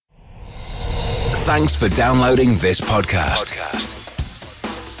Thanks for downloading this podcast.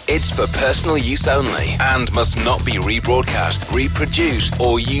 It's for personal use only and must not be rebroadcast, reproduced,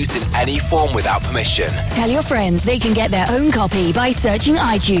 or used in any form without permission. Tell your friends they can get their own copy by searching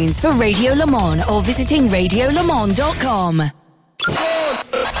iTunes for Radio Le Mans or visiting radiolemans.com.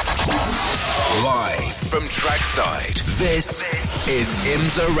 Live from trackside, this is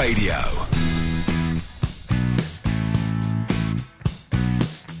IMSA Radio.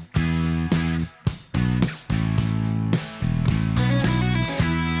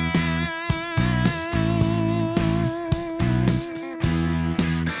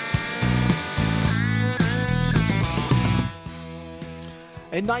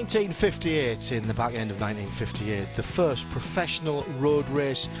 In 1958, in the back end of 1958, the first professional road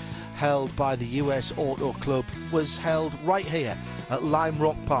race held by the US Auto Club was held right here at Lime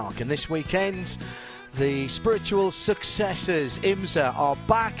Rock Park. And this weekend, the spiritual successors, IMSA, are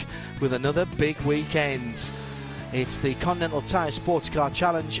back with another big weekend. It's the Continental Tire Sports Car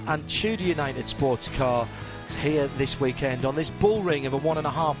Challenge and Tudor United Sports Car here this weekend on this bull ring of a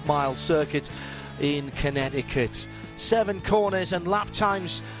 1.5 mile circuit in Connecticut. 7 corners and lap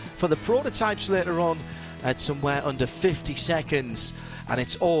times for the prototypes later on at somewhere under 50 seconds. And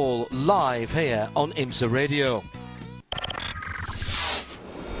it's all live here on IMSA Radio.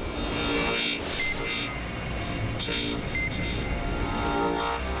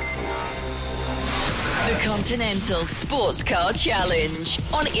 The Continental Sports Car Challenge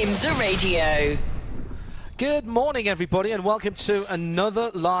on IMSA Radio. Good morning, everybody, and welcome to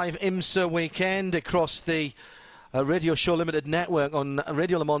another live IMSA weekend across the Radio Show Limited network on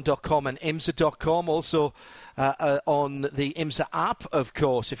radiolemans.com and IMSA.com. Also on the IMSA app, of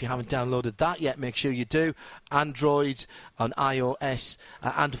course. If you haven't downloaded that yet, make sure you do. Android, on iOS,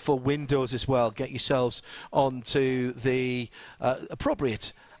 and for Windows as well. Get yourselves onto the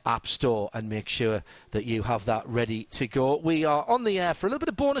appropriate App Store and make sure that you have that ready to go. We are on the air for a little bit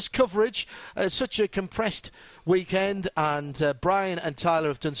of bonus coverage. Such a compressed weekend, and Brian and Tyler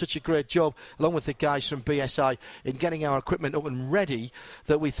have done such a great job, along with the guys from BSI, in getting our equipment up and ready,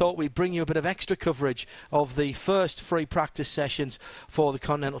 that we thought we'd bring you a bit of extra coverage of the first free practice sessions for the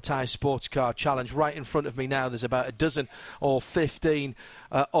Continental Tire Sports Car Challenge. Right in front of me now, there's about a dozen or 15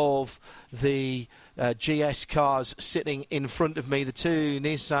 of the GS cars sitting in front of me. The two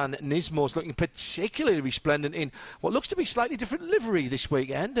Nissan Nismos looking particularly resplendent in what looks to be slightly different livery this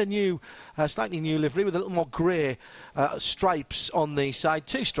weekend. A new, slightly new livery with a little more grey stripes on the side.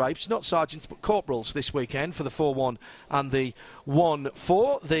 2 stripes, not sergeants but corporals this weekend for the 4-1 and the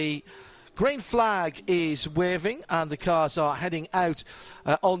 1-4. The green flag is waving and the cars are heading out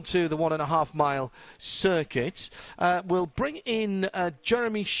onto the 1.5 mile circuit. We'll bring in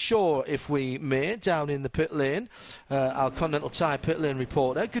Jeremy Shaw, if we may, down in the pit lane, our Continental Tire pit lane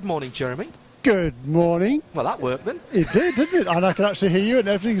reporter. Good morning, Jeremy. Good morning. Well, that worked then. It did, didn't it? And I can actually hear you, and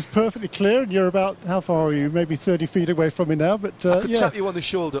everything's perfectly clear. And you're about, how far are you? Maybe 30 feet away from me now. But I could tap you on the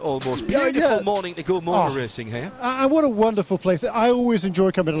shoulder almost. Beautiful morning to go motor racing here. And what a wonderful place. I always enjoy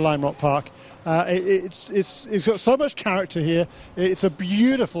coming to Lime Rock Park. It's got so much character here. It's a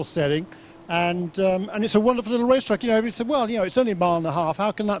beautiful setting. And it's a wonderful little racetrack. You know, everybody said, well, you know, it's only 1.5 miles.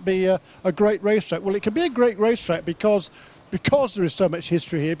 How can that be a great racetrack? Well, it can be a great racetrack because there is so much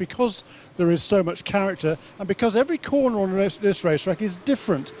history here, because there is so much character, and because every corner on this racetrack is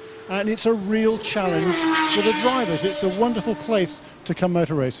different. And it's a real challenge for the drivers. It's a wonderful place to come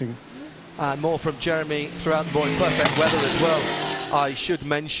motor racing. More from Jeremy throughout the morning. Perfect weather as well. I should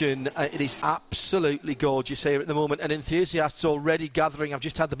mention it is absolutely gorgeous here at the moment, and enthusiasts already gathering. I've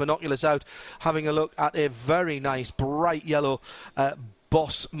just had the binoculars out having a look at a very nice bright yellow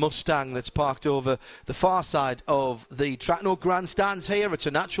Boss Mustang that's parked over the far side of the track. No grandstands here. It's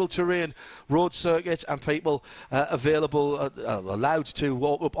a natural terrain road circuit, and people allowed to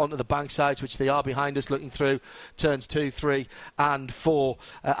walk up onto the bank sides, which they are behind us, looking through turns 2, 3 and 4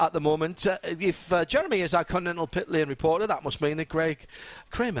 at the moment. If Jeremy is our Continental pit lane reporter, that must mean that Greg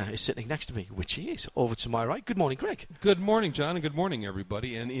Kramer is sitting next to me, which he is, over to my right. Good morning, Greg. Good morning, John, and good morning,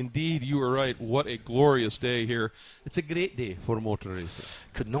 everybody. And indeed, you were right. What a glorious day here. It's a great day for motor racing.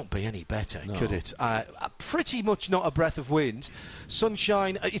 Could not be any better, could it? Pretty much not a breath of wind.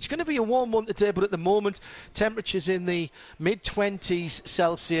 Sunshine. It's going to be a warm one today, but at the moment, temperatures in the mid-20s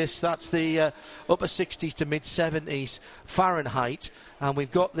Celsius. That's the upper 60s to mid-70s Fahrenheit. And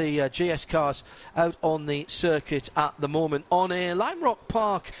we've got the GS cars out on the circuit at the moment on a Lime Rock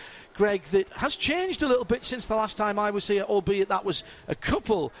Park, Greg, that has changed a little bit since the last time I was here, albeit that was a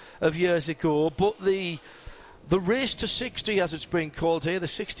couple of years ago. But the race to 60, as it's being called here, the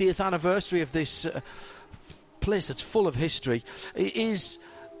 60th anniversary of this place that's full of history, is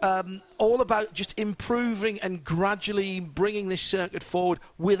all about just improving and gradually bringing this circuit forward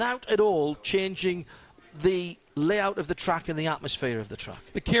without at all changing the layout of the track and the atmosphere of the track.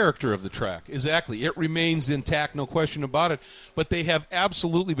 The character of the track, exactly. It remains intact, no question about it. But they have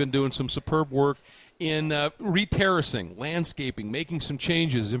absolutely been doing some superb work in re-terracing, landscaping, making some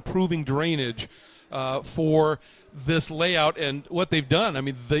changes, improving drainage for this layout. And what they've done, I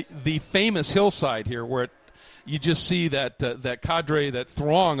mean, the famous hillside here where you just see that cadre, that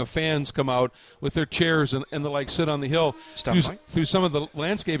throng of fans come out with their chairs and the like, sit on the hill. Through some of the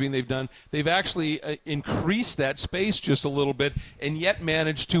landscaping they've done, they've actually increased that space just a little bit and yet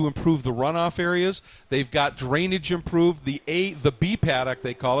managed to improve the runoff areas. They've got drainage improved. The B paddock,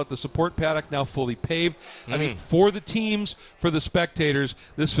 they call it, the support paddock, now fully paved. I mean, for the teams, for the spectators,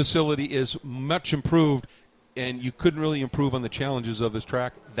 this facility is much improved. And you couldn't really improve on the challenges of this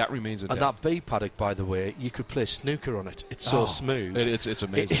track. That remains intact. And that B paddock, by the way, you could play snooker on it. It's so smooth. It's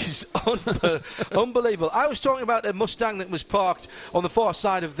amazing. It is unbelievable. I was talking about a Mustang that was parked on the far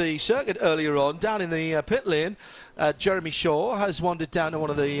side of the circuit earlier on, down in the pit lane. Jeremy Shaw has wandered down to one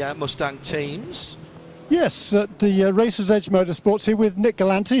of the Mustang teams. Yes, the Racers Edge Motorsports here with Nick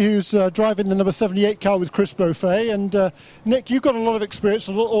Galanti, who's driving the number 78 car with Chris Beaufet. And Nick, you've got a lot of experience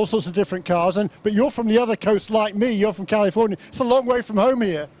on all sorts of different cars, but you're from the other coast like me. You're from California. It's a long way from home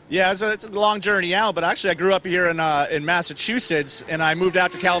here. Yeah, it's a long journey out, but actually I grew up here in Massachusetts, and I moved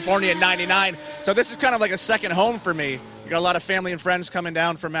out to California in '99. So this is kind of like a second home for me. You got a lot of family and friends coming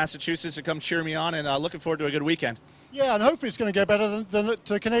down from Massachusetts to come cheer me on, and looking forward to a good weekend. Yeah, and hopefully it's going to go better than at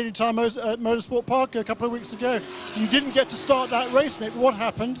Canadian Tire Motorsport Park a couple of weeks ago. You didn't get to start that race, Nick. What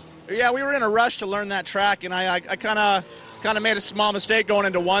happened? Yeah, we were in a rush to learn that track, and I kind of made a small mistake going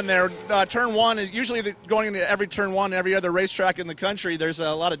into one there. Turn one is usually going into every turn one, every other racetrack in the country. There's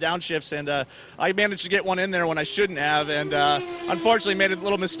a lot of downshifts, and I managed to get one in there when I shouldn't have, and unfortunately made a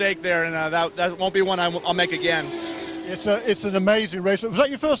little mistake there, and that won't be one I'll make again. It's an amazing race. Was that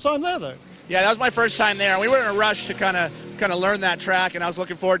your first time there, though? Yeah, that was my first time there. We were in a rush to kind of learn that track, and I was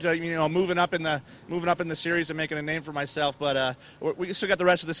looking forward to moving up in the series and making a name for myself. But we still got the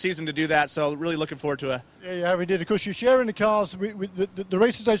rest of the season to do that, so really looking forward to it. Yeah, we did. Of course, you're sharing the cars with the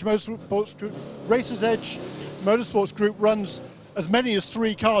Racers Edge Motorsports Group. Racers Edge Motorsports Group runs as many as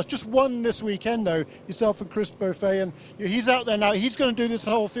 3 cars. Just one this weekend, though. Yourself and Chris Beaufet, and he's out there now. He's going to do this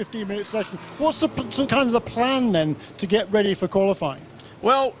whole 15-minute session. What's the kind of the plan then to get ready for qualifying?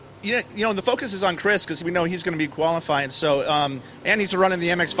 Well, the focus is on Chris because we know he's going to be qualifying. So, and he's running the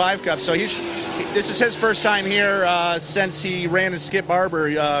MX5 Cup. So this is his first time here since he ran in Skip Barber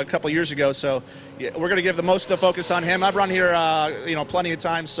a couple years ago. So, yeah, we're going to give the most of the focus on him. I've run here, plenty of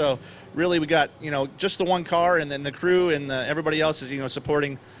times. So, really, we got just the one car, and then the crew and everybody else is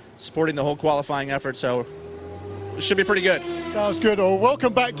supporting the whole qualifying effort. So, it should be pretty good. Sounds good. Well,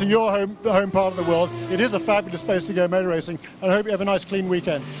 welcome back to your home part of the world. It is a fabulous place to go motor racing, and I hope you have a nice, clean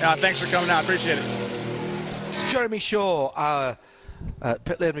weekend. Thanks for coming out. Appreciate it. Jeremy Shaw, our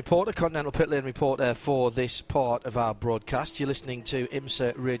pit lane reporter, Continental pit lane reporter for this part of our broadcast. You're listening to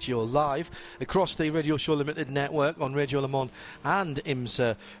IMSA Radio Live across the Radio Show Limited network on Radio Le Mans and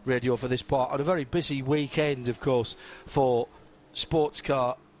IMSA Radio for this part. On a very busy weekend, of course, for sports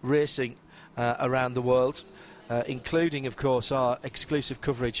car racing around the world. Including, of course, our exclusive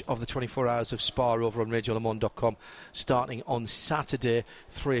coverage of the 24 Hours of Spa over on RadioLeMans.com, starting on Saturday,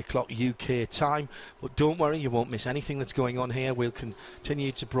 3 o'clock UK time. But don't worry, you won't miss anything that's going on here. We'll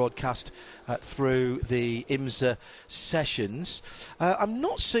continue to broadcast through the IMSA sessions. I'm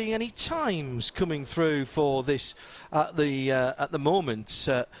not seeing any times coming through for this at the moment.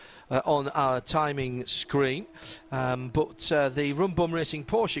 On our timing screen, but the Rum Bum Racing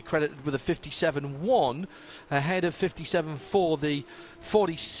Porsche credited with a 57.1 ahead of 57.4 the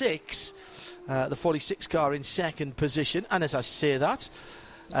 46 car in second position. And as I say that,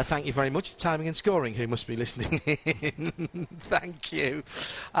 thank you very much to Timing and Scoring, who must be listening in. Thank you.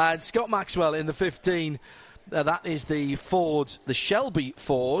 And Scott Maxwell in the 15. That is the Shelby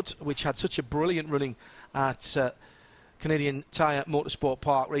Ford, which had such a brilliant running at Canadian Tire Motorsport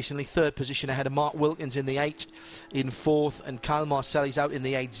Park recently. 3rd position ahead of Mark Wilkins in the 8 in 4th, and Kyle Marcelli's out in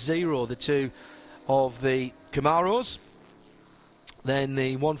the 8-0, the 2 of the Camaros. Then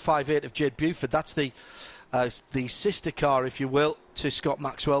the 158 of Jade Buford, that's the sister car, if you will, to Scott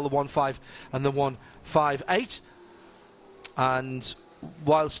Maxwell, the 1.5 and the 1.58. And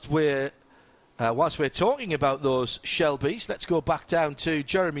whilst we're talking about those Shelbys, let's go back down to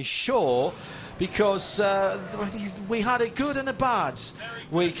Jeremy Shaw, because we had a good and a bad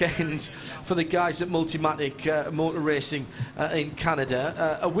weekend for the guys at Multimatic Motor Racing in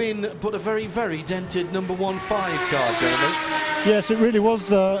Canada. A win, but a very, very dented number 1-5 car, Jeremy. Yes, it really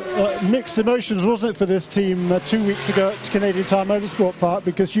was mixed emotions, wasn't it, for this team 2 weeks ago at Canadian Tire Motorsport Park,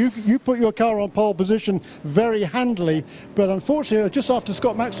 because you put your car on pole position very handily, but unfortunately, just after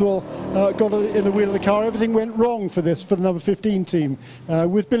Scott Maxwell got in the wheel of the car, everything went wrong for the number 15 team.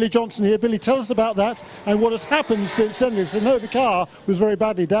 With Billy Johnson here. Billy, tell us about that and what has happened since then. So, no, the car was very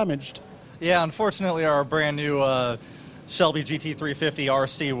badly damaged. Yeah, unfortunately, our brand new Shelby GT350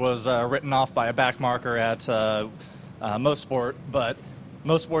 RC was written off by a back marker at Mosport, but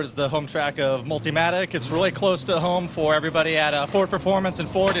Mosport is the home track of Multimatic. It's really close to home for everybody at Ford Performance and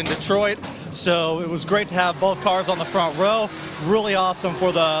Ford in Detroit, so it was great to have both cars on the front row. Really awesome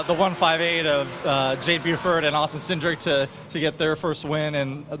for the 158 of Jade Buford and Austin Cindric to get their first win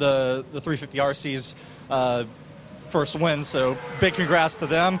and the 350 RC's first win, so big congrats to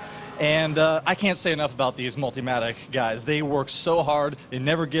them. And I can't say enough about these Multimatic guys. They work so hard, they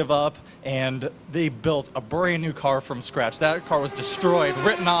never give up, and they built a brand new car from scratch. That car was destroyed,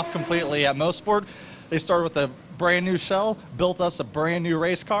 written off completely at Mosport. They started with a brand new shell, built us a brand new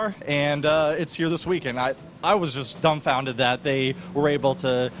race car, and it's here this weekend. I was just dumbfounded that they were able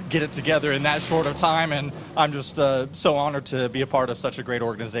to get it together in that short of time, and I'm just so honored to be a part of such a great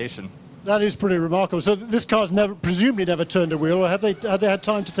organization. That is pretty remarkable. So this car's presumably never turned a wheel, or have they had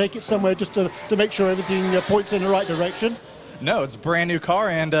time to take it somewhere just to make sure everything points in the right direction? No, it's a brand new car,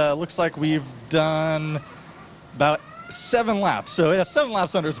 and looks like we've done about 7 laps. So it has 7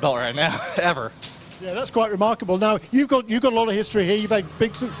 laps under its belt right now, ever. Yeah, that's quite remarkable. Now, you've got a lot of history here. You've had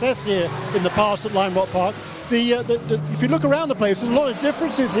big success here in the past at Lime Rock Park. If you look around the place, there's a lot of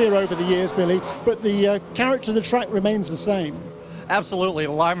differences here over the years, Billy, but the character of the track remains the same. Absolutely.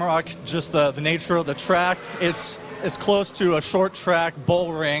 Lime Rock, just the nature of the track, it's close to a short track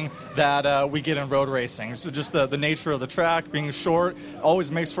bull ring that we get in road racing. So just the nature of the track being short always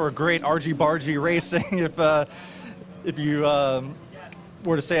makes for a great argy-bargy racing if you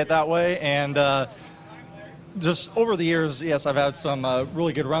were to say it that way. And just over the years, yes, I've had some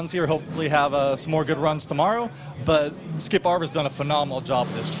really good runs here. Hopefully have some more good runs tomorrow. But Skip Barber's done a phenomenal job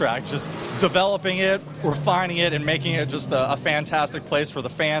with this track, just developing it, refining it, and making it just a fantastic place for the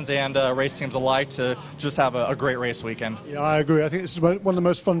fans and race teams alike to just have a great race weekend. Yeah, I agree. I think this is one of the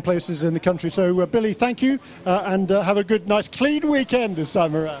most fun places in the country. So, Billy, thank you, and have a good, nice, clean weekend this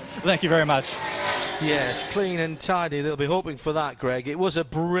time around. Thank you very much. Yes, clean and tidy. They'll be hoping for that, Greg. It was a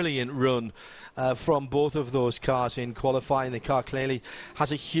brilliant run from both of those cars in qualifying. The car clearly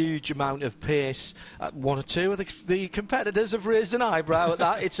has a huge amount of pace. One or two of the competitors have raised an eyebrow at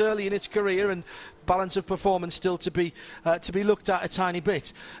that. It's early in its career, and balance of performance still to be looked at a tiny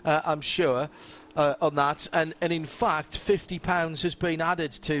bit, I'm sure. On that, and in fact £50 has been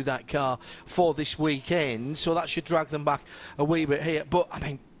added to that car for this weekend, so that should drag them back a wee bit here. But I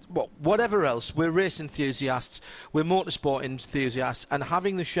mean, well, whatever else, we're race enthusiasts, we're motorsport enthusiasts, and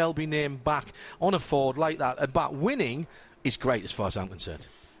having the Shelby name back on a Ford like that and back winning is great as far as I'm concerned.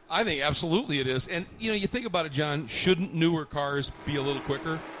 I think absolutely it is. And, you think about it, John, shouldn't newer cars be a little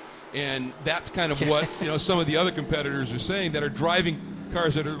quicker? And that's kind of what, some of the other competitors are saying that are driving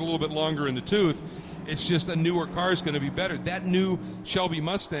cars that are a little bit longer in the tooth. It's just a newer car is going to be better. That new Shelby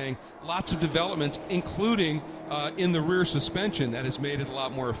Mustang, lots of developments, including in the rear suspension, that has made it a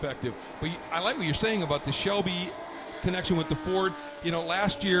lot more effective. But I like what you're saying about the Shelby connection with the Ford.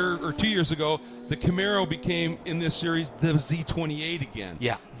 Last year or 2 years ago, the Camaro became, in this series, the Z28 again.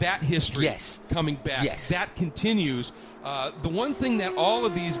 Yeah. That history coming back. Yes. That continues. The one thing that all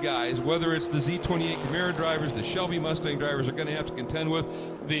of these guys, whether it's the Z28 Camaro drivers, the Shelby Mustang drivers, are going to have to contend with,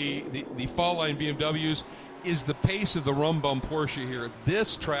 the fall line BMWs, is the pace of the rum-bum Porsche here.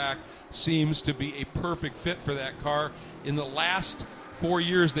 This track seems to be a perfect fit for that car. In the last 4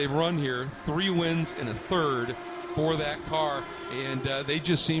 years they've run here, 3 wins and a third for that car, and they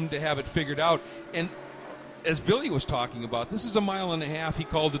just seem to have it figured out. And as Billy was talking about, this is a mile and a half. He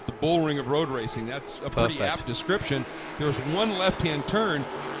called it the bull ring of road racing. That's a pretty apt description. There's one left-hand turn,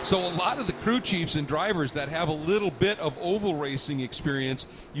 so a lot of the crew chiefs and drivers that have a little bit of oval racing experience,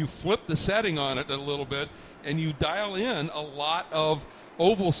 you flip the setting on it a little bit, and you dial in a lot of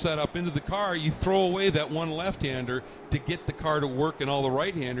oval setup into the car. You throw away that one left-hander to get the car to work in all the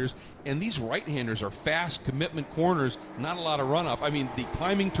right-handers, and these right-handers are fast commitment corners, not a lot of runoff. I mean, the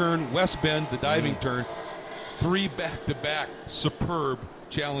climbing turn, west bend, the diving turn, 3 back-to-back, superb,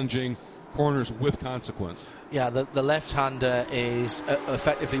 challenging corners with consequence. Yeah, the left-hander is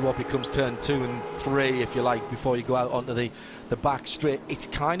effectively what becomes turn 2 and 3, if you like, before you go out onto the back straight. It's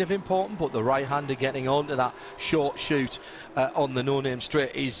kind of important, but the right-hander getting onto that short shoot on the no-name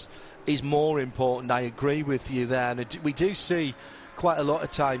straight is more important. I agree with you there. And we do see quite a lot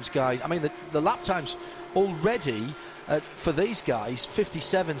of times, guys. I mean, the lap times already for these guys,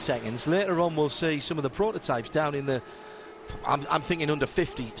 57 seconds. Later on, we'll see some of the prototypes down in the... I'm thinking under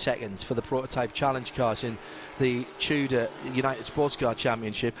 50 seconds for the prototype challenge cars in the Tudor United Sports Car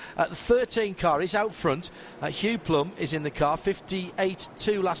Championship. The 13 car is out front. Hugh Plum is in the car,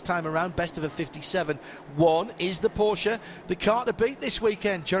 58.2 last time around, best of a 57.1 is the Porsche. The car to beat this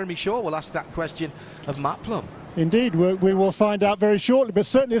weekend. Jeremy Shaw will ask that question of Matt Plum. Indeed, we will find out very shortly, but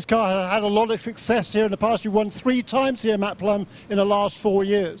certainly this car has had a lot of success here in the past. You won 3 times here, Matt Plum, in the last 4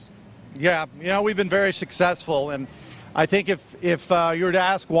 years. Yeah, we've been very successful, and I think if you were to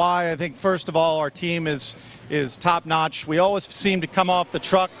ask why, I think first of all our team is top-notch. We always seem to come off the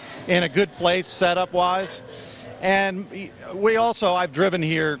truck in a good place setup-wise. And I've driven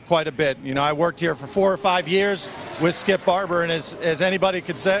here quite a bit. I worked here for 4 or 5 years with Skip Barber, and as anybody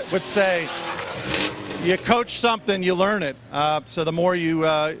would say, you coach something, you learn it. So the more you,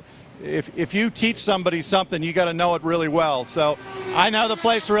 if you teach somebody something, you got to know it really well. So I know the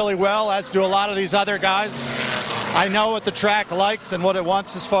place really well, as do a lot of these other guys. I know what the track likes and what it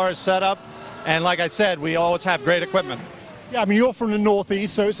wants as far as setup. And like I said, we always have great equipment. Yeah, I mean, you're from the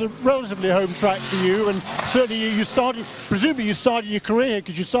northeast, so it's a relatively home track for you. And certainly presumably you started your career here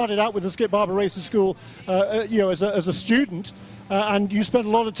because you started out with the Skip Barber Racing School, as a student. And you spent a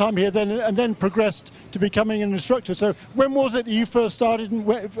lot of time here and then progressed to becoming an instructor. So when was it that you first started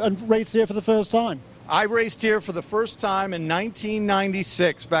and raced here for the first time? I raced here for the first time in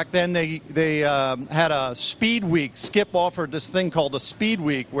 1996. Back then they had a speed week. Skip offered this thing called a speed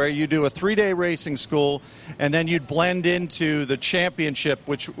week where you do a 3-day racing school and then you'd blend into the championship,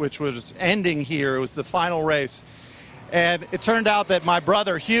 which was ending here. It was the final race. And it turned out that my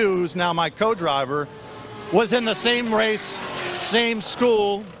brother Hugh, who's now my co-driver, was in the same race, same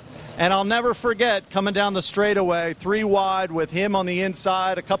school. And I'll never forget coming down the straightaway, 3 wide with him on the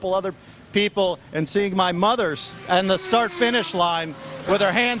inside, a couple other people, and seeing my mother and the start-finish line with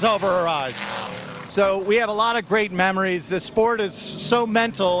her hands over her eyes. So we have a lot of great memories. This sport is so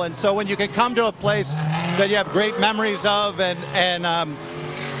mental, and so when you can come to a place that you have great memories of and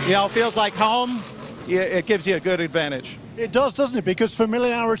feels like home, it gives you a good advantage. It does, doesn't it? Because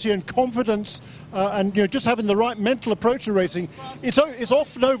familiarity and confidence and just having the right mental approach to racing, it's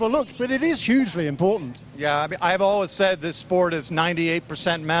often overlooked, but it is hugely important. Yeah, I mean, I've always said this sport is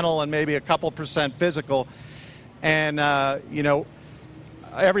 98% mental and maybe a couple percent physical. And,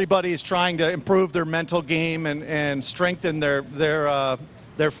 everybody is trying to improve their mental game and strengthen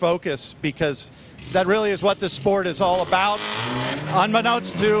their focus, because that really is what this sport is all about,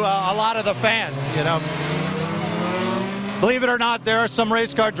 unbeknownst to a lot of the fans, Believe it or not, there are some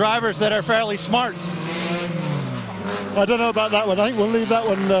race car drivers that are fairly smart. I don't know about that one. I think we'll leave that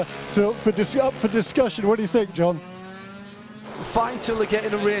one up for discussion. What do you think, John? Fine till they get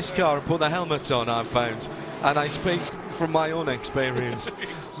in a race car and put their helmets on, I've found. And I speak from my own experience.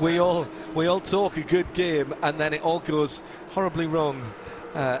 We all talk a good game, and then it all goes horribly wrong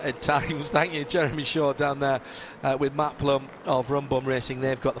at times. Thank you, Jeremy Shaw, down there with Matt Plum of Rum Bum Racing.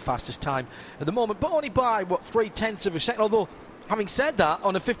 They've got the fastest time at the moment, but only by 0.3 of a second. Although, having said that,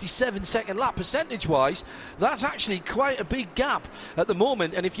 on a 57-second lap, percentage-wise, that's actually quite a big gap at the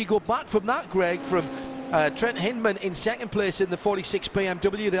moment. And if you go back from that, Greg, from Trent Hinman in second place in the 46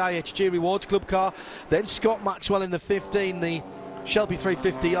 BMW, the IHG Rewards Club car, then Scott Maxwell in the 15, the Shelby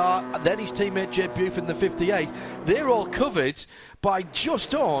 350R, then his teammate Jay Buford in the 58. They're all covered by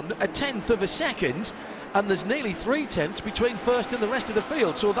just on a 1/10 of a second, and there's nearly 3/10 between first and the rest of the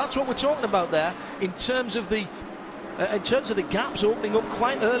field. So that's what we're talking about there in terms of the gaps opening up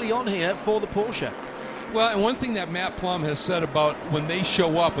quite early on here for the Porsche. Well, and one thing that Matt Plum has said about when they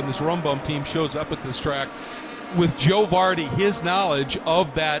show up, when this Rum Bum team shows up at this track, with Joe Vardy, his knowledge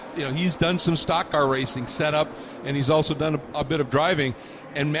of that, he's done some stock car racing setup, and he's also done a bit of driving.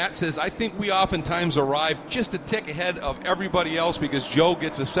 And Matt says, I think we oftentimes arrive just a tick ahead of everybody else because Joe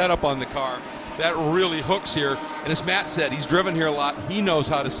gets a setup on the car that really hooks here. And as Matt said, he's driven here a lot. He knows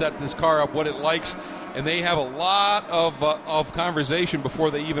how to set this car up, what it likes. And they have a lot of conversation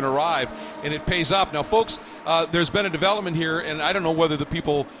before they even arrive, and it pays off. Now, folks, there's been a development here, and I don't know whether the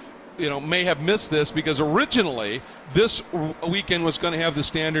people may have missed this because originally this weekend was going to have the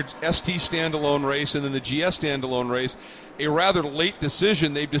standard ST standalone race and then the GS standalone race. A rather late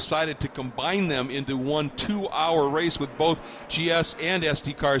decision. They've decided to combine them into one 2-hour race with both GS and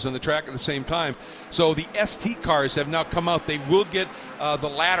ST cars on the track at the same time. So the ST cars have now come out. They will get the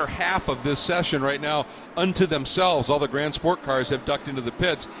latter half of this session right now unto themselves. All the Grand Sport cars have ducked into the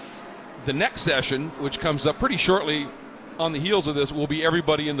pits. The next session, which comes up pretty shortly on the heels of this, will be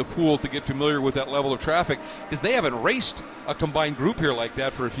everybody in the pool to get familiar with that level of traffic, because they haven't raced a combined group here like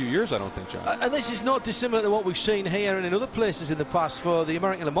that for a few years, I don't think, John. And this is not dissimilar to what we've seen here and in other places in the past for the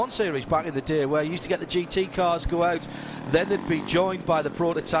American Le Mans series back in the day, where you used to get the GT cars go out, then they'd be joined by the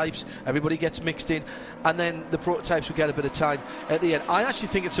prototypes, everybody gets mixed in, and then the prototypes would get a bit of time at the end. I actually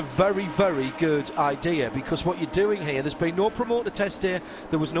think it's a very, very good idea, because what you're doing here, there's been no promoter test day,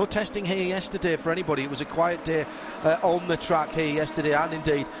 there was no testing here yesterday for anybody. It was a quiet day on the track here yesterday, and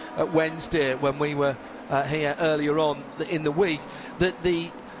indeed Wednesday when we were here earlier on in the week.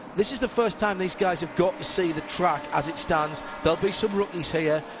 This is the first time these guys have got to see the track as it stands. There'll be some rookies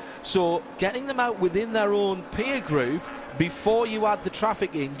here, so getting them out within their own peer group before you add the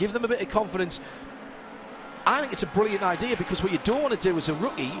traffic in, give them a bit of confidence. I think it's a brilliant idea, because what you don't want to do as a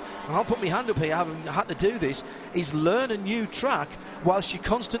rookie, and I'll put my hand up here, having had to do this, is learn a new track whilst you're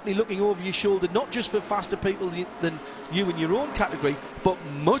constantly looking over your shoulder, not just for faster people than you in your own category, but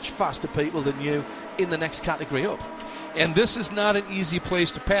much faster people than you in the next category up. And this is not an easy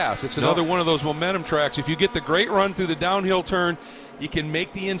place to pass. It's another one of those momentum tracks. If you get the great run through the downhill turn, you can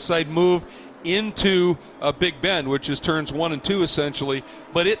make the inside move into a Big Bend, which is turns 1 and 2 essentially,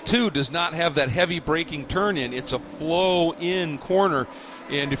 but it too does not have that heavy braking turn in. It's a flow in corner,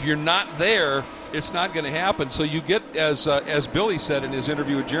 and if you're not there, it's not going to happen. So you get, as Billy said in his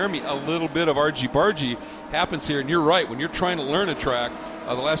interview with Jeremy, a little bit of argy-bargy happens here. And you're right, when you're trying to learn a track,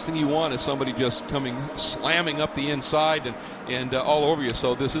 the last thing you want is somebody just slamming up the inside and all over you.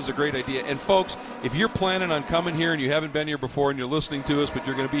 So this is a great idea. And folks, if you're planning on coming here and you haven't been here before and you're listening to us, but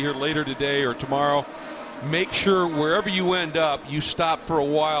you're going to be here later today or tomorrow, make sure wherever you end up, you stop for a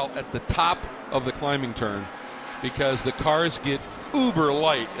while at the top of the climbing turn, because the cars get uber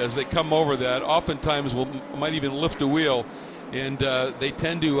light as they come over that. Oftentimes might even lift a wheel, and they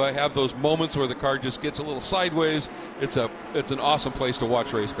tend to have those moments where the car just gets a little sideways. It's an awesome place to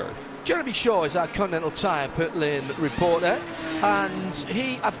watch race cars. Jeremy Shaw is our Continental Tire pit lane reporter, and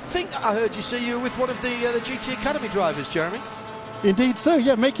I think I heard you say you were with one of the GT Academy drivers, Jeremy. Indeed so,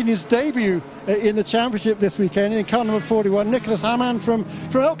 yeah, making his debut in the championship this weekend in car number 41, Nicholas Hamann from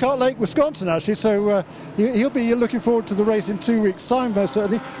Elkhart Lake, Wisconsin, actually. So he'll be looking forward to the race in 2 weeks' time, most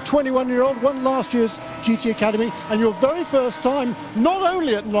certainly. 21-year-old, won last year's GT Academy, and your very first time not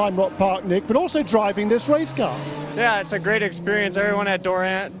only at Lime Rock Park, Nick, but also driving this race car. Yeah, it's a great experience. Everyone at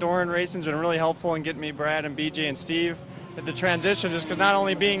Doran Racing's been really helpful in getting me Brad and BJ and Steve at the transition, just because not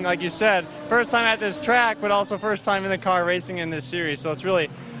only being, like you said, first time at this track, but also first time in the car racing in this series. So it's really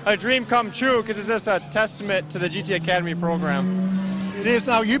a dream come true, because it's just a testament to the GT Academy program. It is.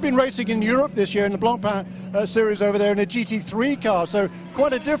 Now, you've been racing in Europe this year in the Blancpain series over there in a GT3 car, so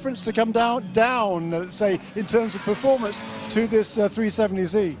quite a difference to come down, let's say, in terms of performance to this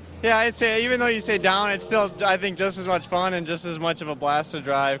 370Z. Yeah, I'd say even though you say down, it's still, I think, just as much fun and just as much of a blast to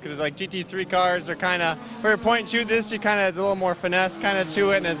drive, because like GT3 cars are kind of, where you're point and shoot this, you kind of, it's a little more finesse kind of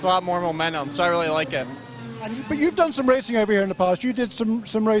to it, and it's a lot more momentum, so I really like it. But you've done some racing over here in the past. You did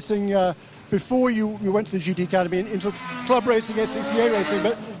some racing before you went to the GT Academy into club racing, SCCA racing,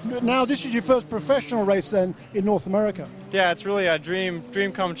 but now this is your first professional race then in North America. Yeah, it's really a dream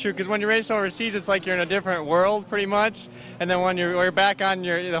come true, because when you race overseas, it's like you're in a different world pretty much, and then when you're back on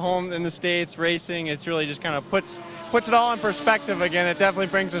the home in the States racing, it's really just kind of puts it all in perspective again. It definitely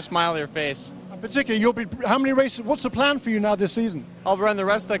brings a smile to your face. Particularly, how many races? What's the plan for you now this season? I'll run the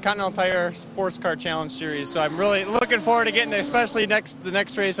rest of the Continental Tire Sports Car Challenge Series, so I'm really looking forward to getting, especially the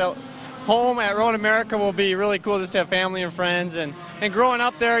next race out home at Road America will be really cool, just to have family and friends. And growing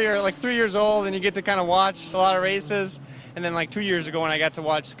up there, you're like 3 years old, and you get to kind of watch a lot of races. And then like 2 years ago when I got to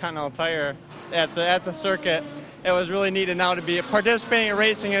watch Continental Tire at the circuit, it was really neat. And now to be participating in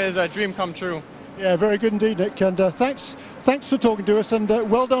racing, it is a dream come true. Yeah, very good indeed, Nick. And thanks for talking to us, and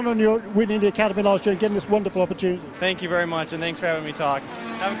well done on your winning the Academy last year and getting this wonderful opportunity. Thank you very much, and thanks for having me talk.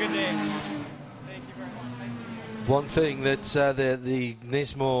 Have a good day. Thank you very much. One thing that the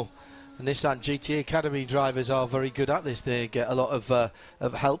Nissan GT Academy drivers are very good at this. They get a lot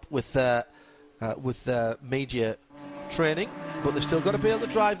of help with media training, but they've still got to be able to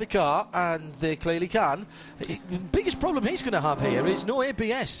drive the car, and they clearly can. The biggest problem he's going to have here is no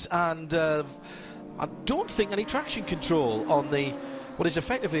ABS, and I don't think any traction control on the what is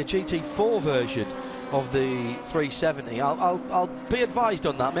effectively a GT4 version of the 370. I'll be advised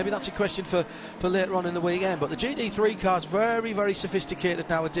on that. Maybe that's a question for later on in the weekend. But the GT3 car's very, very sophisticated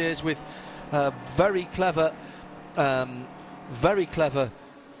nowadays with very clever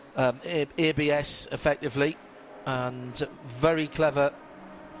ABS effectively, and very clever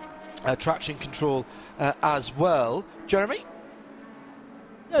traction control as well. Jeremy?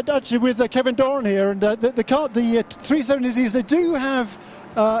 Actually, with Kevin Doran here, and the 370s, they do have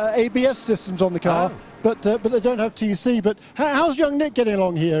ABS systems on the car, but they don't have TC. But how's young Nick getting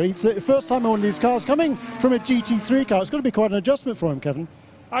along here? It's the first time on one of these cars, coming from a GT3 car. It's going to be quite an adjustment for him, Kevin.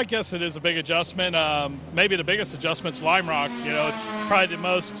 I guess it is a big adjustment. Maybe the biggest adjustment's Lime Rock. It's probably the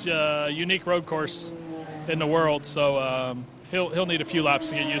most unique road course in the world, so he'll need a few laps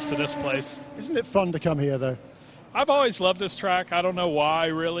to get used to this place. Isn't it fun to come here, though? I've always loved this track. I don't know why,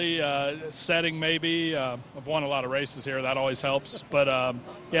 really. Setting, maybe. I've won a lot of races here. That always helps. But,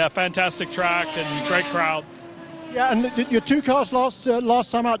 fantastic track and great crowd. Yeah, and your two cars last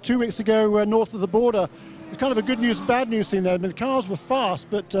time out 2 weeks ago north of the border, it's kind of a good news and bad news thing there. I mean, the cars were fast,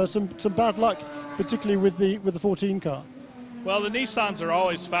 but some bad luck, particularly with the 14 car. Well, the Nissans are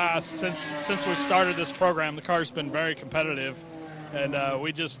always fast. Since we've started this program, the car's been very competitive. And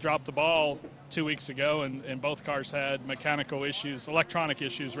we just dropped the ball 2 weeks ago, and both cars had mechanical issues, electronic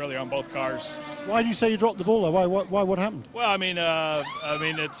issues, really, on both cars. Why do you say you dropped the ball, though? Why? What happened? Well,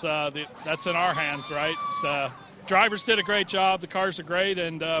 it's that's in our hands, right? The drivers did a great job. The cars are great,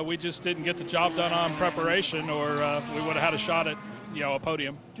 and we just didn't get the job done on preparation, or we would have had a shot at a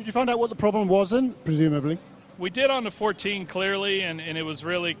podium. Did you find out what the problem was then, presumably? We did on the 14 clearly, and it was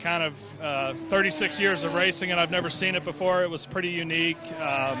really kind of 36 years of racing, and I've never seen it before. It was pretty unique.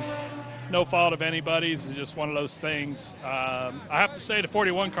 No fault of anybody's. It's just one of those things. I have to say the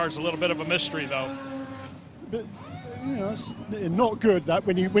 41 car is a little bit of a mystery, though. But, it's not good that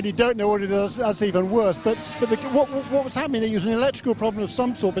when you don't know what it is, that's even worse. But what was happening? It was an electrical problem of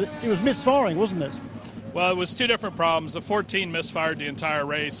some sort, but it was misfiring, wasn't it? Well, it was two different problems. The 14 misfired the entire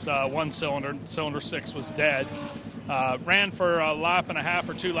race. One cylinder 6 was dead. Ran for a lap and a half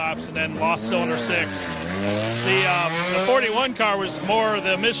or 2 laps and then lost cylinder 6. The 41 car was more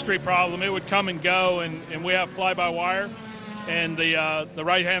the mystery problem. It would come and go, and we have fly-by-wire, and the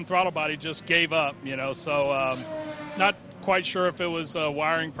right-hand throttle body just gave up, So not quite sure if it was a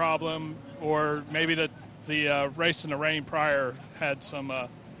wiring problem or maybe that the race in the rain prior had some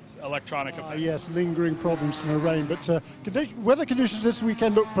electronic effects. Yes, lingering problems in the rain. But weather conditions this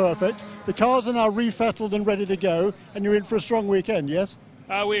weekend look perfect. The cars are now refettled and ready to go, and you're in for a strong weekend, yes?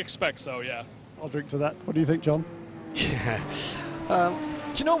 We expect so, yeah. I'll drink to that. What do you think, John? Yeah.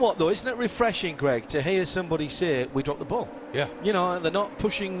 Do you know what, though? Isn't it refreshing, Greg, to hear somebody say, we dropped the ball? Yeah. They're not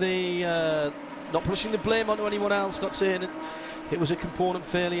pushing the blame onto anyone else, not saying it was a component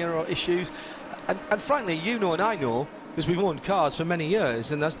failure or issues. And frankly, and I know, because we've owned cars for many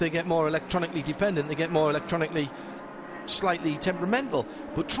years, and as they get more electronically dependent, they get more electronically slightly temperamental.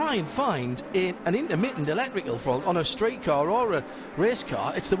 But try and find an intermittent electrical fault on a street car or a race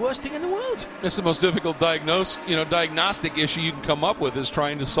car, it's the worst thing in the world. It's the most difficult diagnostic issue you can come up with, is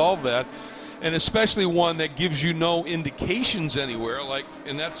trying to solve that. And especially one that gives you no indications anywhere,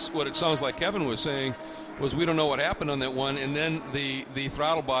 and that's what it sounds like Kevin was saying, was we don't know what happened on that one, and then the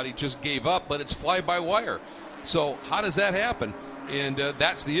throttle body just gave up, but it's fly-by-wire. So how does that happen? And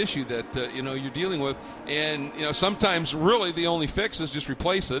that's the issue that you're dealing with. And sometimes really the only fix is just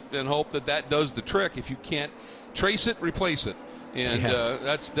replace it and hope that does the trick. If you can't trace it, replace it. And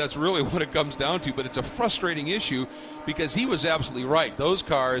that's really what it comes down to. But it's a frustrating issue because he was absolutely right. Those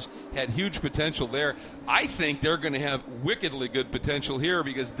cars had huge potential there. I think they're going to have wickedly good potential here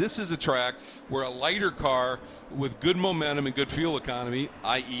because this is a track where a lighter car with good momentum and good fuel economy,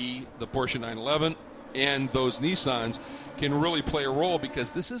 i.e. the Porsche 911, and those Nissans, can really play a role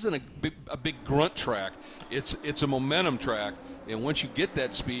because this isn't a big grunt track. It's a momentum track, and once you get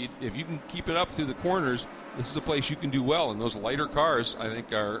that speed, if you can keep it up through the corners, this is a place you can do well. And those lighter cars, I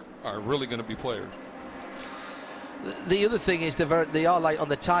think, are really going to be players. The other thing is they are light on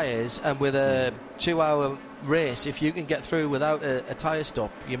the tyres, and with a 2-hour race, if you can get through without a tyre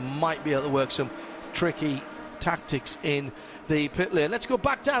stop, you might be able to work some tricky tactics in the pit lane. Let's go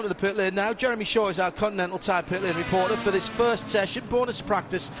back down to the pit lane now. Jeremy Shaw is our Continental Tire pit lane reporter for this first session, bonus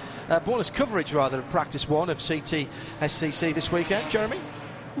coverage of practice 1 of CT SCC this weekend. Jeremy?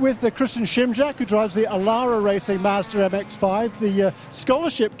 With Christian Shimjak, who drives the Alara Racing Mazda MX-5, the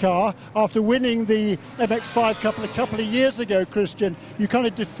scholarship car. After winning the MX-5 Cup a couple of years ago, Christian, you kind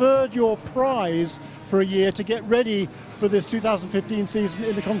of deferred your prize for a year to get ready for this 2015 season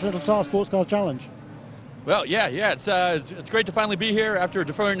in the Continental Tire Sports Car Challenge. Well, yeah, it's great to finally be here after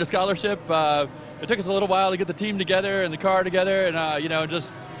deferring the scholarship. It took us a little while to get the team together and the car together, and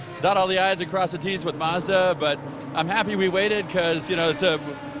just dot all the I's and cross the T's with Mazda. But I'm happy we waited because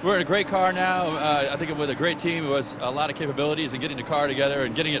we're in a great car now. I think with a great team with a lot of capabilities and getting the car together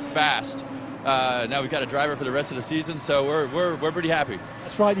and getting it fast. Now we've got a driver for the rest of the season, so we're pretty happy.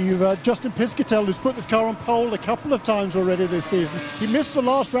 That's right. You've Justin Piscatell, who's put this car on pole a couple of times already this season. He missed the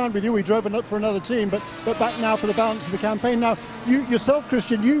last round with you. He drove for another team, but back now for the balance of the campaign. Now, you yourself,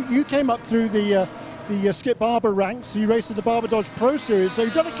 Christian, you came up through the Skip Barber ranks. So you raced in the Barber Dodge Pro Series. So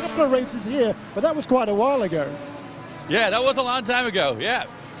you've done a couple of races here, but that was quite a while ago. Yeah, that was a long time ago. Yeah,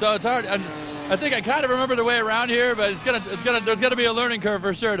 so it's hard. I think I kind of remember the way around here, but there's gonna be a learning curve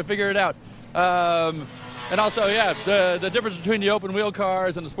for sure to figure it out. And also, the difference between the open wheel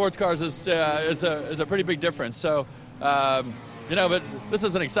cars and the sports cars is a pretty big difference. So, but this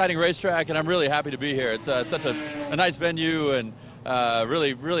is an exciting racetrack, and I'm really happy to be here. It's such a nice venue and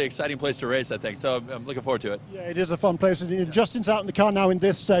really, really exciting place to race, I think. So I'm looking forward to it. Yeah, it is a fun place. Justin's out in the car now in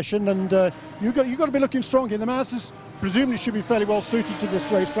this session, and you've got to be looking strong here. The Mazdas presumably should be fairly well suited to this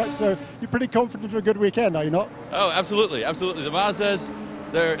racetrack, so you're pretty confident of a good weekend, are you not? Oh, absolutely. The Mazdas,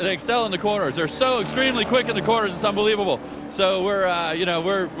 they excel in the corners. They're so extremely quick in the corners. It's unbelievable. So we're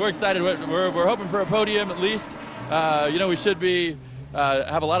excited. We're hoping for a podium at least. We should be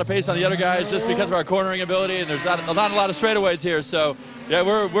have a lot of pace on the other guys just because of our cornering ability, and there's not a lot of straightaways here. So yeah,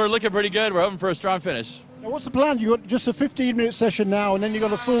 we're looking pretty good. We're hoping for a strong finish. Now, what's the plan? You got just a 15-minute session now, and then you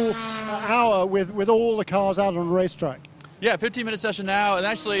got a full hour with all the cars out on the racetrack. Yeah, 15-minute session now, and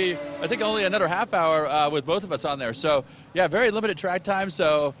actually, I think only another half hour with both of us on there. So, yeah, very limited track time.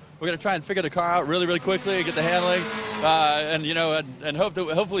 So we're going to try and figure the car out really, really quickly, get the handling, and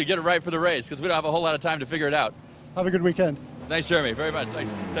hopefully get it right for the race because we don't have a whole lot of time to figure it out. Have a good weekend. Thanks, Jeremy, very much.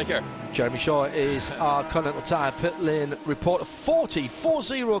 Thanks. Take care. Jeremy Shaw is our Continental Tire pit lane reporter. 40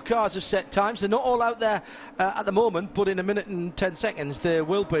 cars have set times. They're not all out there at the moment, but in a minute and 10 seconds there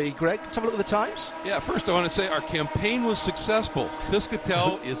will be. Greg, let's have a look at the times. Yeah, first I want to say our campaign was successful.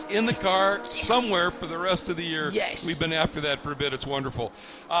 Piscatell is in the car somewhere for the rest of the year. Yes. We've been after that for a bit. It's wonderful.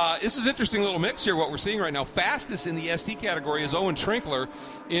 This is an interesting little mix here, what we're seeing right now. Fastest in the ST category is Owen Trinkler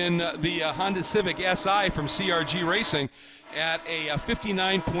in the Honda Civic SI from CRG Racing at a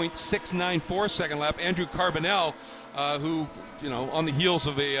 59.694 second lap. Andrew Carbonell, who, on the heels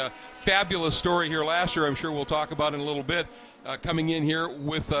of a fabulous story here last year, I'm sure we'll talk about in a little bit, coming in here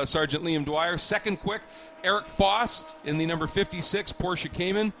with Sergeant Liam Dwyer. Second quick, Eric Foss in the number 56 Porsche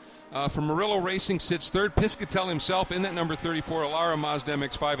Cayman. From Murillo Racing sits third. Piscatell himself in that number 34 Alara Mazda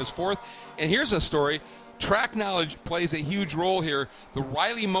MX-5 is fourth. And here's a story. Track knowledge plays a huge role here. The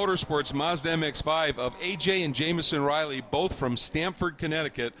Riley Motorsports Mazda MX-5 of AJ and Jameson Riley, both from Stamford,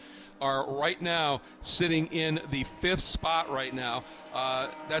 Connecticut, are right now sitting in the fifth spot right now.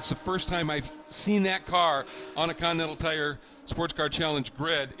 That's the first time I've seen that car on a Continental Tire Sports Car Challenge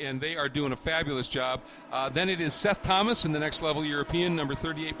grid, and they are doing a fabulous job. Then it is Seth Thomas in the Next Level European, number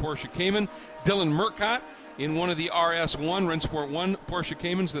 38 Porsche Cayman. Dylan Murcott in one of the RS1, Rennsport 1 Porsche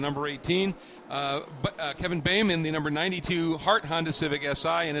Caymans, the number 18. Kevin Boehm in the number 92 Hart Honda Civic SI,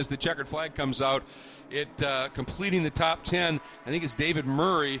 and as the checkered flag comes out, completing the top 10, I think it's David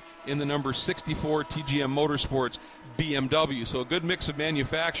Murray in the number 64 TGM Motorsports BMW. So a good mix of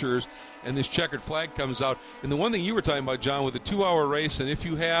manufacturers, and this checkered flag comes out. And the one thing you were talking about, John, with a 2-hour race, and if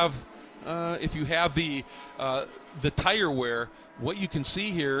you have the tire wear, what you can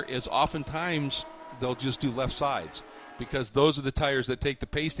see here is oftentimes they'll just do left sides, because those are the tires that take the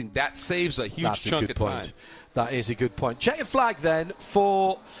pasting. That saves a huge chunk of time. That is a good point. Checkered flag then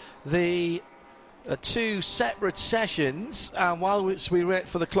for the two separate sessions, and while we wait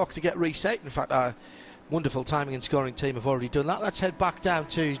for the clock to get reset, in fact our wonderful timing and scoring team have already done that, let's head back down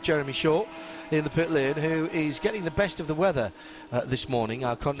to Jeremy Shaw in the pit lane, who is getting the best of the weather this morning,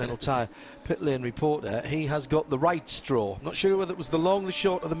 our Continental Tire pit lane reporter. He has got the right straw. I'm not sure whether it was the long, the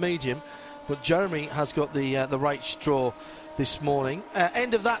short or the medium, but Jeremy has got the right straw this morning.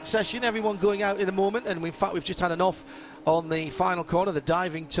 End of that session, everyone going out in a moment, and in fact we've just had an off on the final corner, the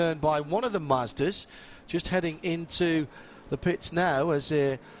diving turn by one of the Mazdas, just heading into the pits now as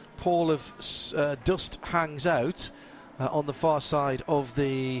a pall of dust hangs out on the far side of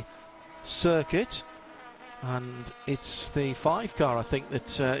the circuit, and it's the 5 car I think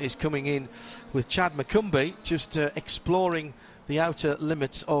that is coming in with Chad McCumbee just exploring the outer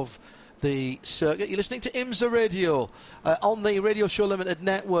limits of the circuit. You're listening to IMSA Radio on the Radio Show Limited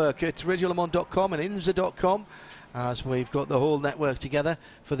network at radiolemon.com and IMSA.com, as we've got the whole network together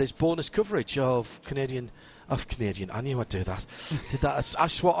for this bonus coverage of Canadian Canadian. I knew I'd do that. Did that? I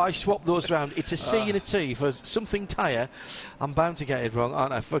swapped those around. It's a C and a T for something tyre. I'm bound to get it wrong,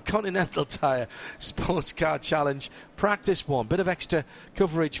 aren't I? For Continental Tyre Sports Car Challenge Practice 1. Bit of extra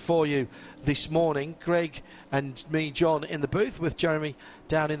coverage for you this morning. Greg and me, John, in the booth with Jeremy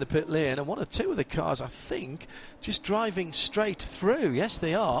down in the pit lane. And one or two of the cars, I think, just driving straight through. Yes,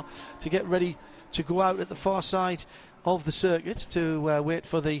 they are, to get ready to go out at the far side of the circuit to wait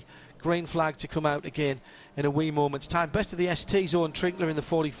for the green flag to come out again in a wee moment's time. Best of the STs, Owen Trinkler in the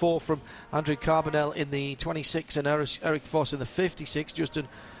 44 from Andrew Carbonell in the 26 and Eric Foss in the 56. Justin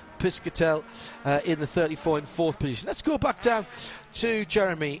Piscatel in the 34 in fourth position. Let's go back down to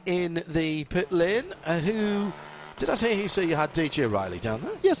Jeremy in the pit lane. Did I say you had DJ Riley down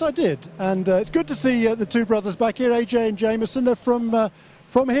there? Yes, I did. And it's good to see the two brothers back here, AJ and Jameson. They're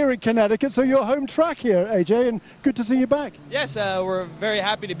from here in Connecticut, so your home track here, AJ, and good to see you back. Yes, we're very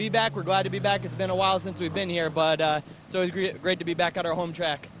happy to be back. We're glad to be back. It's been a while since we've been here, but it's always great to be back at our home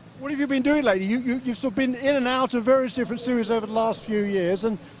track. What have you been doing lately? You've sort of been in and out of various different series over the last few years,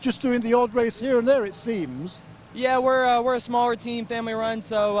 and just doing the odd race here and there, it seems. Yeah, we're a smaller team, family run,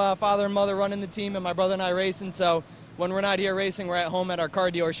 so father and mother running the team, and my brother and I racing, so when we're not here racing, we're at home at our car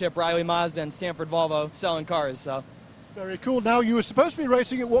dealership, Riley Mazda and Stanford Volvo, selling cars, so... Very cool. Now, you were supposed to be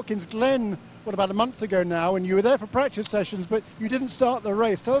racing at Watkins Glen, about a month ago now, and you were there for practice sessions, but you didn't start the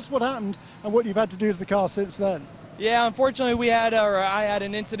race. Tell us what happened and what you've had to do to the car since then. Yeah, unfortunately, I had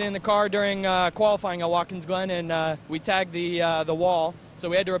an incident in the car during qualifying at Watkins Glen, and we tagged the wall. So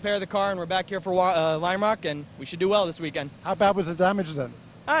we had to repair the car, and we're back here for Lime Rock, and we should do well this weekend. How bad was the damage then?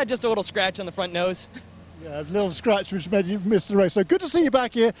 Just a little scratch on the front nose. Yeah, a little scratch which made you miss the race. So good to see you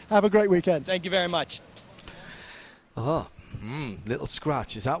back here. Have a great weekend. Thank you very much. Little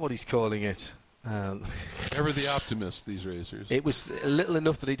scratch. Is that what he's calling it? Ever the optimist, these racers. It was little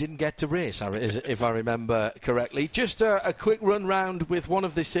enough that he didn't get to race, if I remember correctly. Just a quick run round with one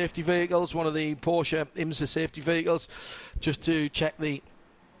of the safety vehicles, one of the Porsche IMSA safety vehicles, just to check the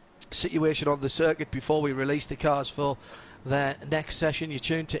situation on the circuit before we release the cars for their next session. You're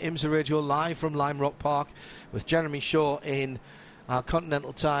tuned to IMSA Radio live from Lime Rock Park with Jeremy Shaw in our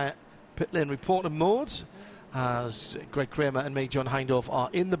Continental Tyre pit lane reporter mode, as Greg Kramer and me, John Hindorf, are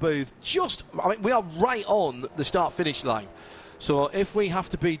in the booth. We are right on the start-finish line. So if we have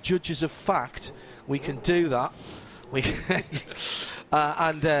to be judges of fact, we can do that.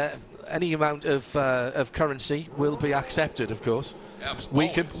 And any amount of currency will be accepted, of course.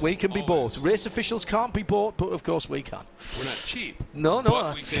 Absolutely. We can be bought. Race officials can't be bought, but of course we can. We're not cheap. No,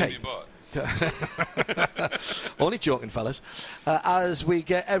 but we can be bought. Only joking, fellas. As we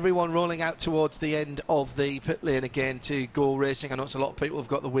get everyone rolling out towards the end of the pit lane again to go racing. I know it's a lot of people have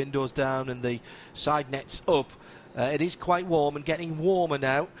got the windows down and the side nets up. It is quite warm and getting warmer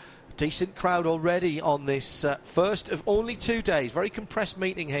now. Decent crowd already on this first of only 2 days. Very compressed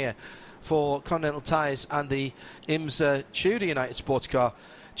meeting here for Continental Tyres and the IMSA Tudor United Sports Car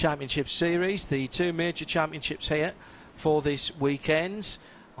Championship Series. The two major championships here for this weekend.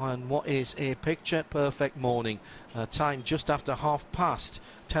 On what is a picture-perfect morning. Time just after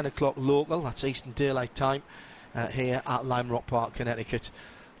 10 o'clock local. That's Eastern Daylight Time here at Lime Rock Park, Connecticut,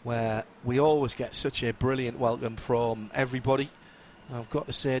 where we always get such a brilliant welcome from everybody. I've got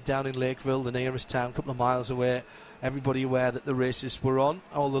to say, down in Lakeville, the nearest town, a couple of miles away, everybody aware that the races were on.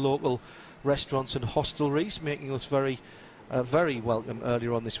 All the local restaurants and hostelries making us very welcome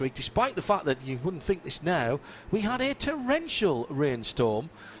earlier on this week, despite the fact that you wouldn't think this now. We had a torrential rainstorm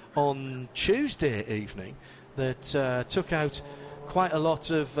on Tuesday evening that took out quite a lot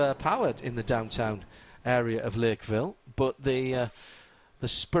of power in the downtown area of Lakeville, but the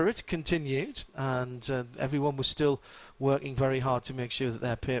spirit continued, and everyone was still working very hard to make sure that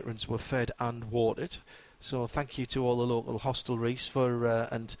their patrons were fed and watered. So thank you to all the local hostelries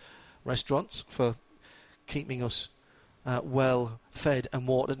and restaurants for keeping us well fed and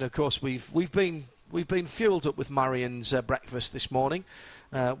watered. And of course we've been fueled up with Marion's breakfast this morning,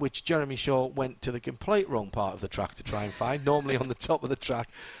 which Jeremy Shaw went to the complete wrong part of the track to try and find, normally on the top of the track,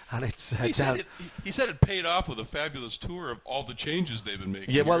 and it's he down. He said it paid off with a fabulous tour of all the changes they've been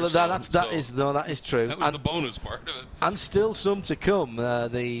making. Yeah, well, that is true. That was the bonus part of it. And still some to come.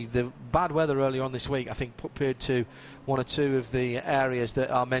 The bad weather earlier on this week, I think, put paid to one or two of the areas that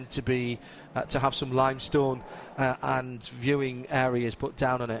are meant to be to have some limestone and viewing areas put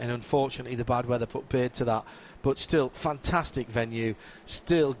down on it, and unfortunately the bad weather put paid to that. But still, fantastic venue.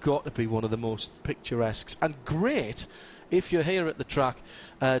 Still got to be one of the most picturesque, and great if you're here at the track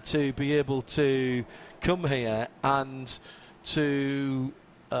to be able to come here and to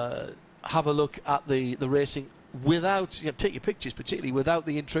have a look at the racing without take your pictures, particularly without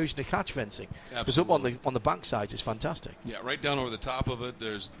the intrusion of catch fencing. Because up on the bank sides is fantastic. Yeah, right down over the top of it.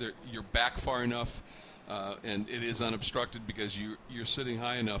 You're back far enough, and it is unobstructed because you're sitting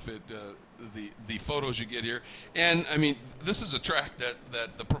high enough. The photos you get here, and I mean, this is a track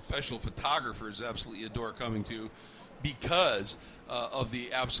that the professional photographers absolutely adore coming to because of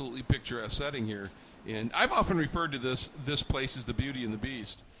the absolutely picturesque setting here. And I've often referred to this place as the Beauty and the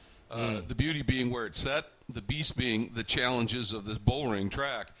Beast. The beauty being where it's set, the beast being the challenges of this bullring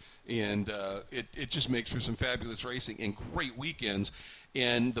track. And it just makes for some fabulous racing and great weekends.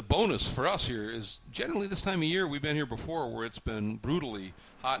 And the bonus for us here is generally this time of year, we've been here before where it's been brutally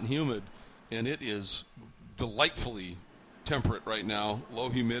hot and humid, and it is delightfully temperate right now. Low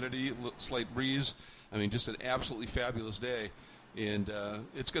humidity, slight breeze. I mean, just an absolutely fabulous day. And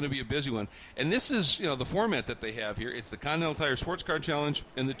it's going to be a busy one. And this is, the format that they have here. It's the Continental Tire Sports Car Challenge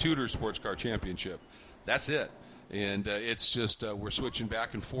and the Tudor Sports Car Championship. That's it. And it's just we're switching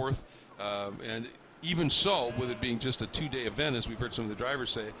back and forth. And even so, with it being just a 2-day event, as we've heard some of the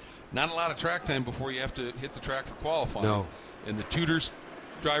drivers say, not a lot of track time before you have to hit the track for qualifying. No. And the Tudors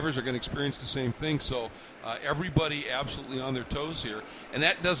drivers are going to experience the same thing. So everybody absolutely on their toes here, and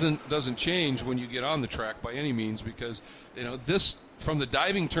that doesn't change when you get on the track by any means, because this from the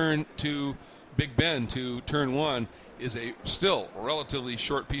diving turn to Big Bend to turn 1 is a still relatively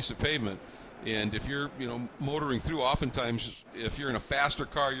short piece of pavement. And if you're motoring through, oftentimes if you're in a faster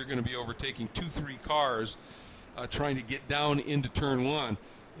car, you're going to be overtaking 2-3 cars trying to get down into turn 1,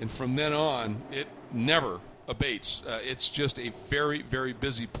 and from then on it never abates. It's just a very, very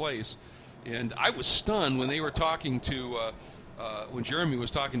busy place. And I was stunned when they were talking to when Jeremy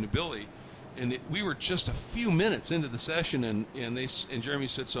was talking to Billy, and we were just a few minutes into the session, and Jeremy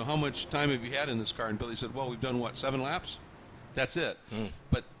said, "So how much time have you had in this car?" And Billy said, "Well, we've done 7 laps. That's it."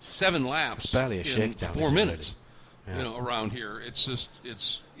 But 7 laps, it's barely a in shakedown, 4 minutes. Really? Yeah. Around here, it's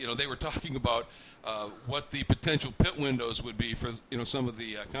they were talking about what the potential pit windows would be for some of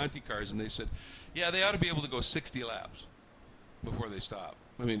the Conti cars, and they said, yeah, they ought to be able to go 60 laps before they stop.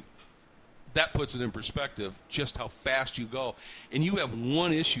 I mean, that puts it in perspective just how fast you go. And you have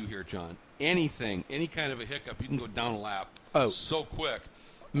one issue here, John. Any kind of a hiccup, you can go down a lap so quick.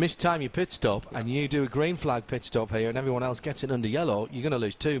 Mistime your pit stop, and you do a green flag pit stop here, and everyone else gets it under yellow, you're going to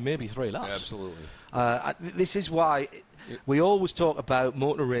lose 2, maybe 3 laps. Absolutely. This is why we always talk about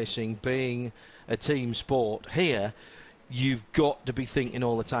motor racing being a team sport. Here, you've got to be thinking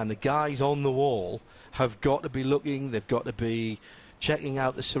all the time. The guys on the wall have got to be looking, they've got to be checking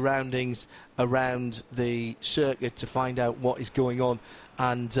out the surroundings around the circuit to find out what is going on,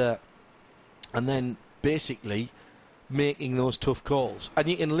 and then basically making those tough calls. And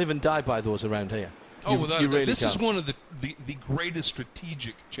you can live and die by those around here. Without really this can. is one of the greatest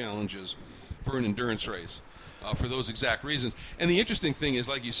strategic challenges for an endurance race. For those exact reasons. And the interesting thing is,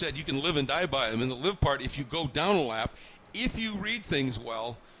 like you said, you can live and die by them. In the live part, if you go down a lap, if you read things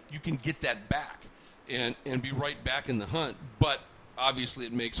well, you can get that back and be right back in the hunt. But obviously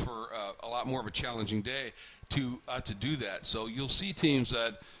it makes for a lot more of a challenging day to do that. So you'll see teams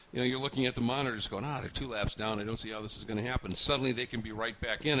that you're looking at the monitors going, they're 2 laps down. I don't see how this is going to happen. Suddenly they can be right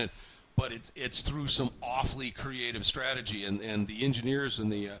back in it. But it's through some awfully creative strategy, and the engineers and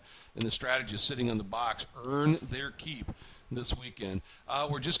the strategists sitting on the box earn their keep this weekend.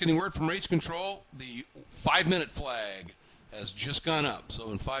 We're just getting word from Race Control. The 5-minute flag has just gone up.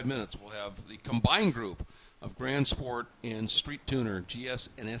 So in 5 minutes, we'll have the combined group of Grand Sport and Street Tuner, GS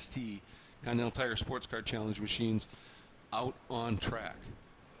and ST, Continental Tire Sports Car Challenge machines out on track.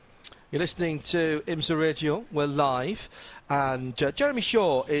 You're listening to IMSA Radio. We're live. And Jeremy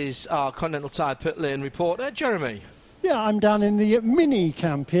Shaw is our Continental Tire Pit Lane reporter. Jeremy. Yeah, I'm down in the mini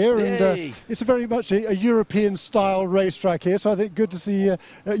camp here, and it's very much a European-style racetrack here, so I think good to see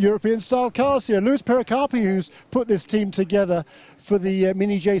European-style cars here. Louis Pericarpi, who's put this team together for the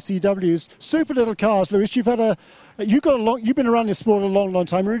mini JCWs. Super little cars, Louis. You've been around this sport a long, long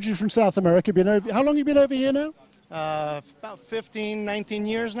time. Originally from South America. How long have you been over here now? About 15, 19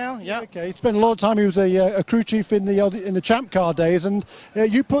 years now, yeah. Okay, he spent a lot of time. He was a crew chief in the Champ Car days, and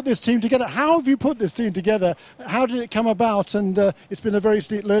you put this team together. How have you put this team together? How did it come about? And it's been a very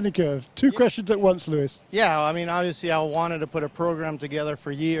steep learning curve. 2 questions at once, Louis. Yeah, I mean, obviously I wanted to put a program together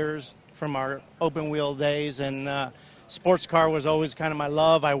for years from our open wheel days, and sports car was always kind of my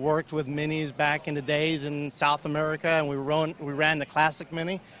love. I worked with minis back in the days in South America, and we ran the Classic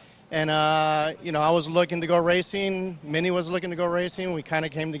Mini. And, I was looking to go racing. Minnie was looking to go racing. We kind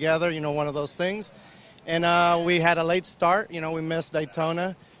of came together, one of those things. And we had a late start. We missed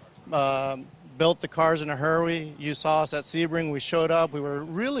Daytona. But built the cars in a hurry. You saw us at Sebring. We showed up. We were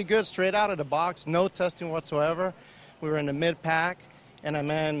really good straight out of the box, no testing whatsoever. We were in the mid-pack, and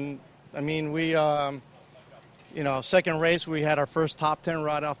we, second race we had our first top 10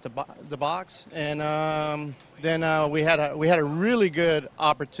 right off the box, and then we had a really good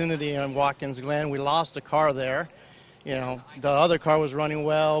opportunity in Watkins Glen. We lost a car there. The other car was running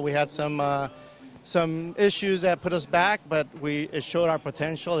well. We had some issues that put us back, but it showed our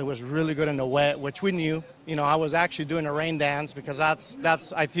potential. It was really good in the wet, which we knew. I was actually doing a rain dance because I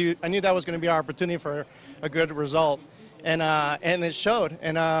knew that was going to be our opportunity for a good result, and it showed.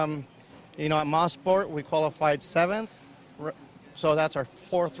 And at Mosport we qualified 7th, so that's our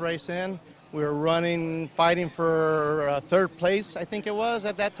 4th race in. We were fighting for third place, I think it was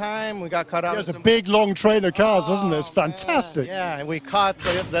at that time. We got caught out. It was a big, long train of cars, wasn't it? It's fantastic. Yeah, we caught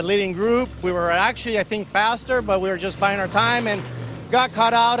the leading group. We were actually, I think, faster, but we were just buying our time and got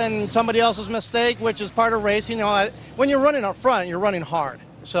caught out, and somebody else's mistake, which is part of racing. When you're running up front, you're running hard.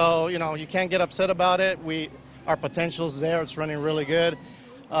 So, you can't get upset about it. Our potential's there. It's running really good.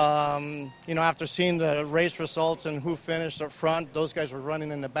 After seeing the race results and who finished up front, those guys were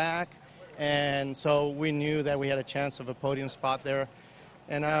running in the back. And so we knew that we had a chance of a podium spot there.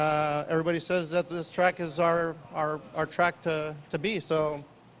 And everybody says that this track is our track to be. So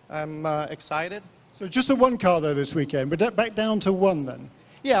I'm excited. So just the one car, though, this weekend. But back down to one, then?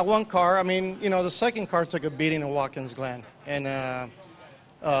 Yeah, one car. The second car took a beating in Watkins Glen. And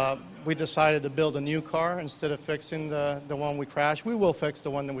we decided to build a new car instead of fixing the one we crashed. We will fix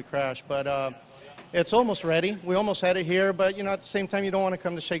the one that we crashed. But it's almost ready. We almost had it here, but at the same time, you don't want to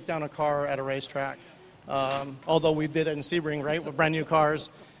come to shake down a car at a racetrack. Although we did it in Sebring, right, with brand new cars.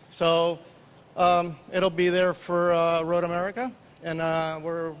 So it'll be there for Road America, and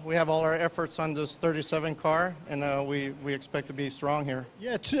we have all our efforts on this 37 car, and we expect to be strong here.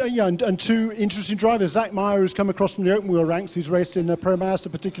 Yeah, and two interesting drivers. Zach Meyer, who's come across from the open wheel ranks, who's raced in Pro Mazda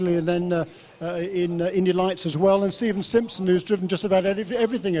particularly, and then in Indy Lights as well, and Stephen Simpson, who's driven just about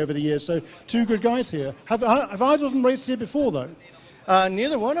everything over the years. So two good guys here. Have either of them raced here before, though?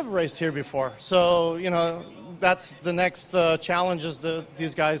 Neither one have raced here before. So, that's the next challenge is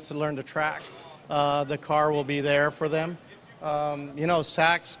these guys to learn to track. The car will be there for them.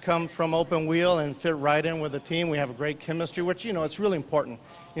 Zach's come from open wheel and fit right in with the team. We have a great chemistry, which, it's really important.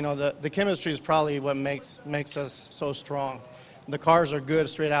 The chemistry is probably what makes us so strong. The cars are good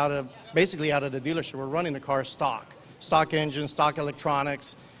basically out of the dealership. We're running the car stock engine, stock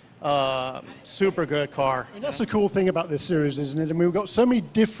electronics, super good car. That's the cool thing about this series, isn't it? We've got so many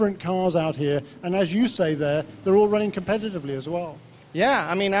different cars out here, and as you say there, they're all running competitively as well.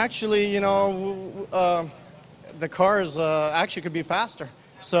 Yeah, actually, the cars actually could be faster.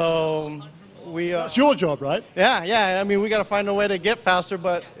 So it's your job, right? Yeah. We got to find a way to get faster,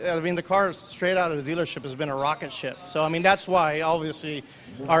 but the car straight out of the dealership has been a rocket ship. So that's why obviously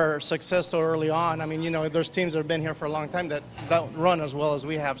our success so early on. There's teams that have been here for a long time that run as well as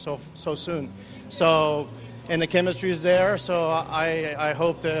we have so soon. So, and the chemistry is there. So I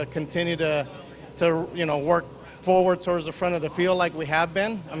hope to continue to work forward towards the front of the field like we have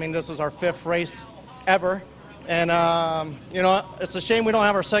been. This is our 5th race ever. And, it's a shame we don't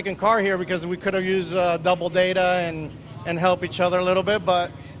have our second car here because we could have used double data and help each other a little bit. But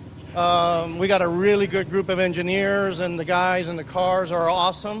we got a really good group of engineers, and the guys and the cars are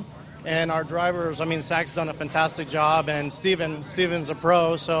awesome. And our drivers, Zach's done a fantastic job, and Steven's a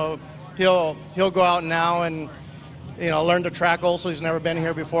pro, so he'll go out now and, learn to track also. He's never been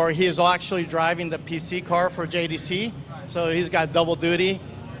here before. He is actually driving the PC car for JDC, so he's got double duty.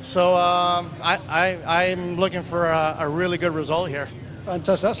 So I'm looking for a really good result here.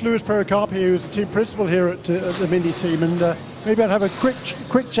 Fantastic. That's Louis Pericarpi, who's the team principal here at the Mini team. And maybe I'd have a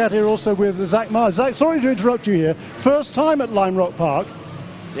quick chat here also with Zach Meyer. Zach, sorry to interrupt you here. First time at Lime Rock Park.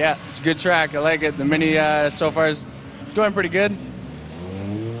 Yeah, it's a good track. I like it. The Mini so far is going pretty good.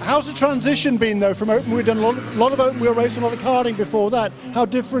 How's the transition been, though, from open wheel? We've done a lot of open wheel racing, a lot of karting before that. How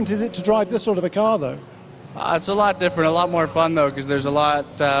different is it to drive this sort of a car, though? It's a lot different, a lot more fun, though, because there's a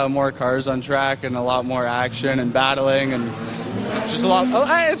lot more cars on track and a lot more action and battling and just a lot.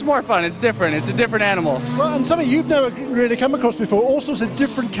 It's more fun. It's different. It's a different animal. Well, and something you've never really come across before, all sorts of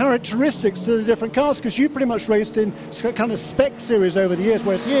different characteristics to the different cars, because you pretty much raced in kind of spec series over the years,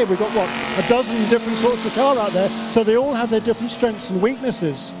 whereas here we've got, a dozen different sorts of car out there, so they all have their different strengths and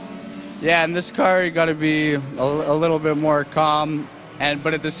weaknesses. Yeah, in this car you got to be a little bit more calm,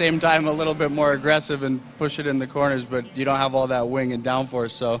 but at the same time a little bit more aggressive and push it in the corners, but you don't have all that wing and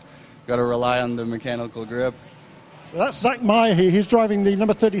downforce, so got to rely on the mechanical grip. So that's Zach Meyer here. He's driving the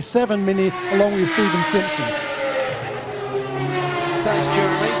number 37 Mini along with Stephen Simpson. Thanks,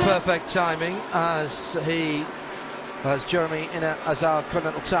 Jeremy. perfect timing as Jeremy, as our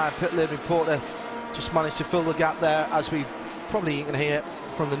Continental Tire pit lane reporter, just managed to fill the gap there. As we probably can hear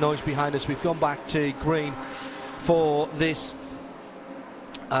from the noise behind us, we've gone back to green for this,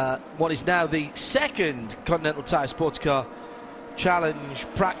 what is now the second Continental Tire Sports Car Challenge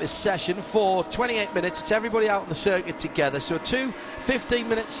practice session for 28 minutes. It's everybody out on the circuit together. So 2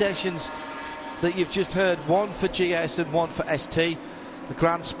 15-minute sessions that you've just heard, one for GS and one for ST. The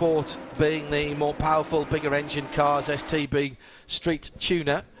Grand Sport being the more powerful, bigger engine cars, ST being street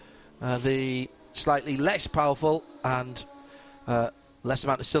tuner, the slightly less powerful and less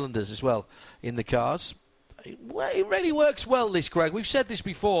amount of cylinders as well in the cars. It really works well, this, Greg. We've said this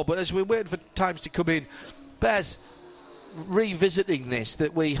before, but as we're waiting for times to come in, bears revisiting this,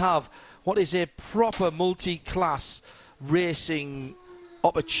 that we have what is a proper multi-class racing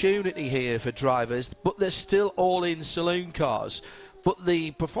opportunity here for drivers, but they're still all in saloon cars. But the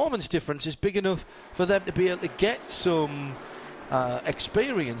performance difference is big enough for them to be able to get some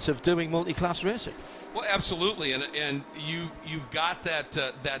experience of doing multi-class racing. Well, absolutely, and you've got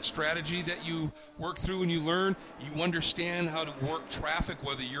that strategy that you work through and you learn. You understand how to work traffic,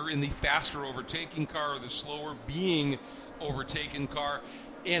 whether you're in the faster overtaking car or the slower being overtaken car,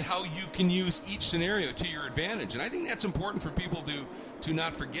 and how you can use each scenario to your advantage. And I think that's important for people to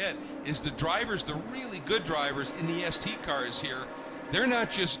not forget, is the drivers, the really good drivers in the ST cars here, they're not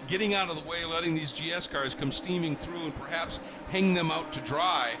just getting out of the way, letting these GS cars come steaming through and perhaps hang them out to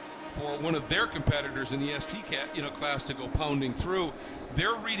dry for one of their competitors in the ST class to go pounding through.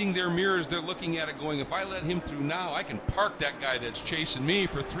 They're reading their mirrors. They're looking at it going, if I let him through now, I can park that guy that's chasing me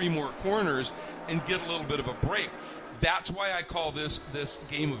for 3 more corners and get a little bit of a break. That's why I call this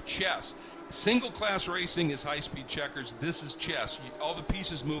game of chess. Single class racing is high-speed checkers. This is chess. All the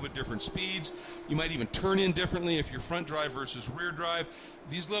pieces move at different speeds. You might even turn in differently if you're front drive versus rear drive.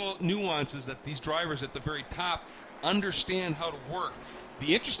 These little nuances that these drivers at the very top understand how to work.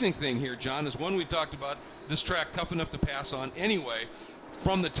 The interesting thing here, John, is one we talked about, this track tough enough to pass on anyway.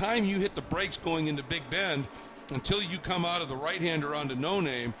 From the time you hit the brakes going into Big Bend until you come out of the right-hander onto No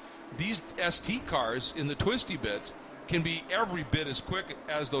Name, these ST cars in the twisty bits can be every bit as quick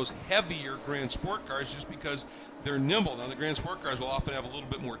as those heavier Grand Sport cars just because they're nimble. Now, the Grand Sport cars will often have a little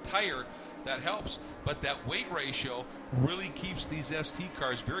bit more tire. That helps, but that weight ratio really keeps these ST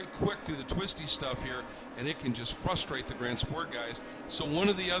cars very quick through the twisty stuff here, and it can just frustrate the Grand Sport guys. So one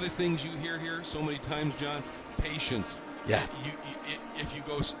of the other things you hear here so many times, John, patience. Yeah. If you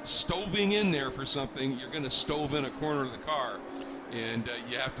go stoving in there for something, you're going to stove in a corner of the car, and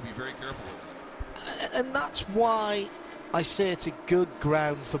you have to be very careful with that. And that's why I say it's a good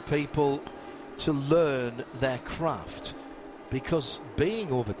ground for people to learn their craft, because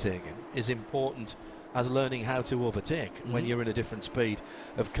being overtaken is important as learning how to overtake when you're in a different speed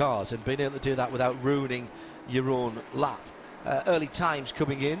of cars, and being able to do that without ruining your own lap. Early times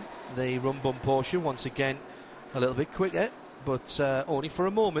coming in, the Rum-Bum Porsche once again a little bit quicker, but only for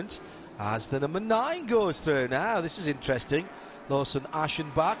a moment as the number 9 goes through. Now this is interesting. Lawson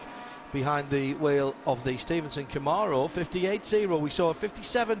Aschenbach behind the wheel of the Stevenson Camaro, 58.0. We saw a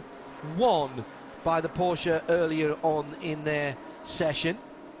 57.1 by the Porsche earlier on in their session.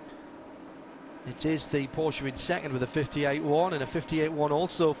 It is the Porsche in second with a 58.1, and a 58.1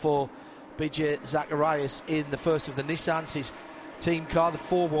 also for BJ Zacharias in the first of the Nissans, his team car, the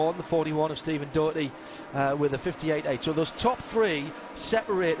 4.1, the 41 of Stephen Doherty with a 58.8. So those top 3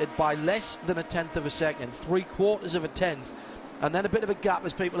 separated by less than a tenth of a second, 3/4 of a tenth, and then a bit of a gap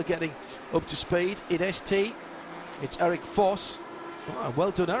as people are getting up to speed. In ST, it's Eric Foss. Oh,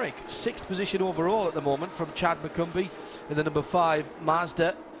 well done, Eric. 6th position overall at the moment from Chad McCumbee in the number 5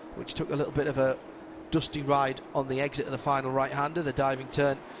 Mazda, which took a little bit of a dusty ride on the exit of the final right-hander, the diving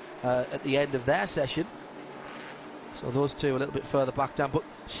turn at the end of their session. So those two a little bit further back down, but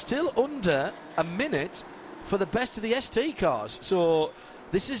still under a minute for the best of the ST cars. So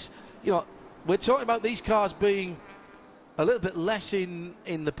this is, we're talking about these cars being a little bit less in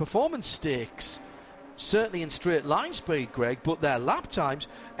the performance stakes, certainly in straight line speed, Greg, but their lap times,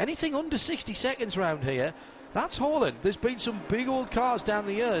 anything under 60 seconds round here, that's hauling. There's been some big old cars down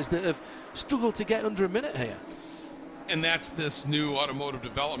the years that have struggled to get under a minute here. And that's this new automotive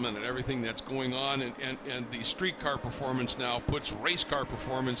development and everything that's going on, and the street car performance now puts race car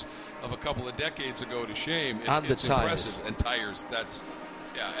performance of a couple of decades ago to shame. It's impressive. And tires, that's,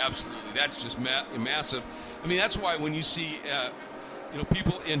 yeah, absolutely. That's just massive. I mean, that's why when you see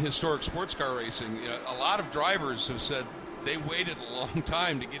people in historic sports car racing, a lot of drivers have said they waited a long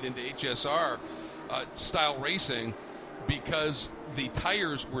time to get into HSR style racing, because the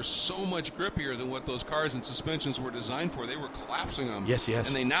tires were so much grippier than what those cars and suspensions were designed for. They were collapsing them. Yes. And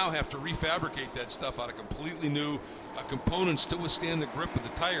they now have to refabricate that stuff out of completely new components to withstand the grip of the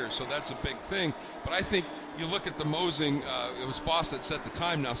tires. So that's a big thing. But I think you look at the Mosing, it was Foss that set the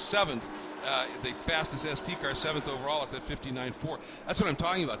time, now 7th. The fastest ST car, 7th overall at that 59.4. That's what I'm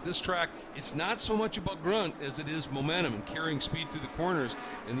talking about. This track, it's not so much about grunt as it is momentum and carrying speed through the corners.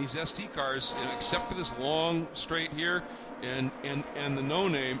 And these ST cars, except for this long straight here and the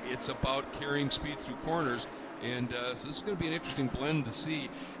no-name, it's about carrying speed through corners. And so this is going to be an interesting blend to see.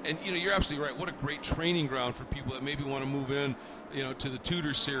 And, you're absolutely right. What a great training ground for people that maybe want to move in, to the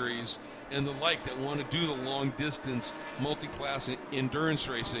Tudor Series and the like, that want to do the long-distance, multi-class endurance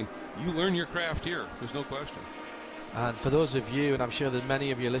racing. You learn your craft here. There's no question. And for those of you, and I'm sure that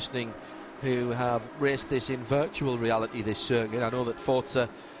many of you listening who have raced this in virtual reality, this circuit, I know that Forza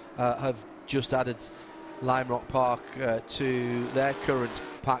have just added Lime Rock Park to their current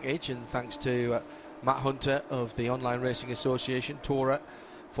package, and thanks to Matt Hunter of the Online Racing Association, Tora,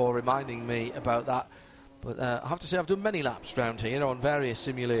 for reminding me about that. But I have to say, I've done many laps around here on various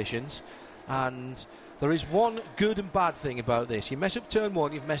simulations, and there is one good and bad thing about this. You mess up turn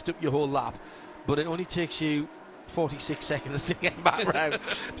 1, you've messed up your whole lap, but it only takes you 46 seconds to get back round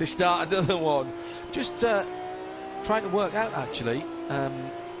to start another one. Just trying to work out, actually,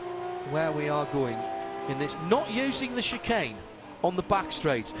 where we are going in this. Not using the chicane on the back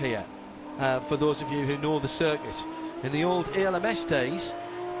straight here, for those of you who know the circuit. In the old ALMS days,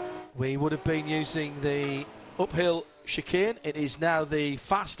 we would have been using the uphill chicane. It is now the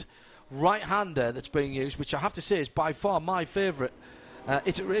fast right-hander that's being used, which I have to say is by far my favourite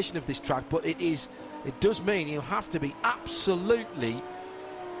iteration of this track, but it does mean you have to be absolutely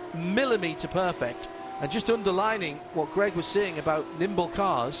millimetre perfect. And just underlining what Greg was saying about nimble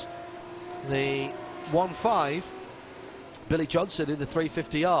cars, the 1.5, Billy Johnson in the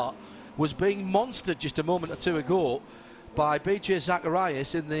 350R, was being monstered just a moment or two ago by BJ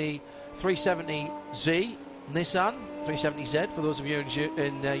Zacharias in the 370Z Nissan, 370Z for those of you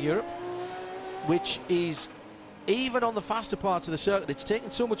in Europe, which is, even on the faster parts of the circuit, it's taken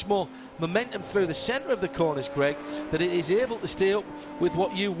so much more momentum through the centre of the corners, Greg, that it is able to stay up with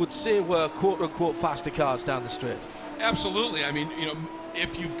what you would say were quote-unquote faster cars down the straight. Absolutely. I mean,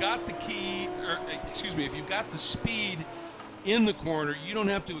 if you've got the if you've got the speed in the corner, you don't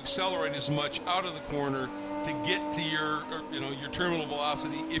have to accelerate as much out of the corner to get to your terminal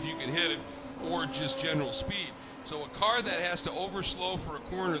velocity if you can hit it, or just general speed. So a car that has to overslow for a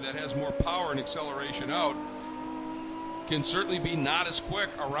corner that has more power and acceleration out can certainly be not as quick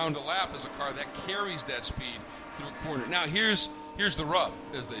around a lap as a car that carries that speed through a corner. Now here's the rub,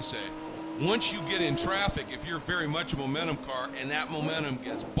 as they say. Once you get in traffic, if you're very much a momentum car and that momentum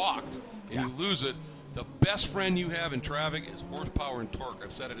gets balked and you lose it, the best friend you have in traffic is horsepower and torque.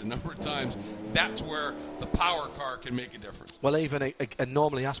 I've said it a number of times. That's where the power car can make a difference. Well, even a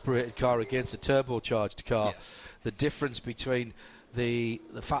normally aspirated car against a turbocharged car, yes. The difference between the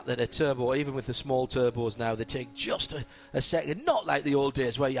fact that a turbo, even with the small turbos now, they take just a second, not like the old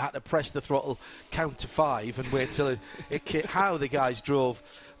days where you had to press the throttle, count to 5 and wait till it how the guys drove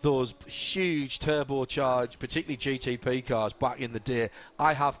those huge turbocharged, particularly GTP cars back in the day.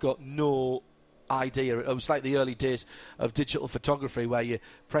 I have got no idea. It was like the early days of digital photography where you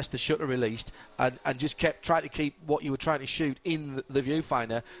pressed the shutter released and just kept trying to keep what you were trying to shoot in the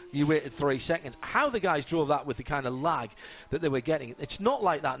viewfinder. You waited 3 seconds. How the guys drove that with the kind of lag that they were getting, it's not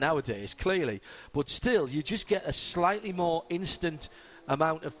like that nowadays, clearly, but still you just get a slightly more instant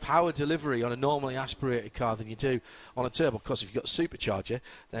amount of power delivery on a normally aspirated car than you do on a turbo. Of course, if you've got a supercharger,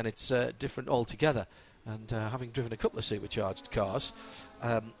 then it's different altogether. And having driven a couple of supercharged cars,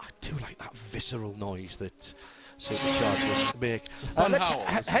 I do like that visceral noise that superchargers make.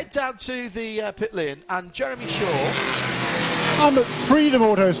 Let's head down to the pit lane, and Jeremy Shaw. I'm at Freedom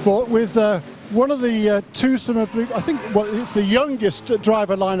Autosport with one of the twosome, I think it's the youngest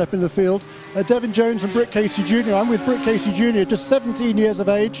driver lineup in the field, Devin Jones and Britt Casey Jr. I'm with Britt Casey Jr., just 17 years of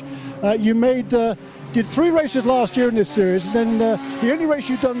age. You did 3 races last year in this series, and then the only race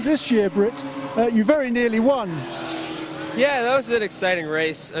you've done this year, Britt, you very nearly won. Yeah, that was an exciting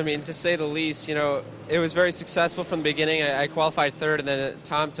race. I mean, to say the least, it was very successful from the beginning. I qualified 3rd, and then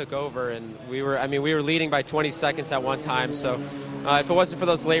Tom took over, and we were leading by 20 seconds at one time. So if it wasn't for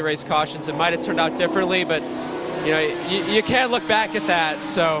those late race cautions, it might have turned out differently. But you can't look back at that.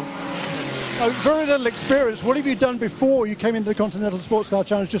 So very little experience. What have you done before you came into the Continental Sports Car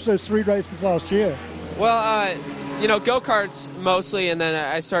Challenge? Just those 3 races last year. Well, go-karts mostly, and then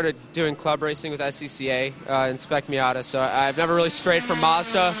I started doing club racing with SCCA and Spec Miata, so I've never really strayed from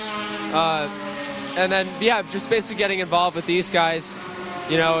Mazda. and then just basically getting involved with these guys.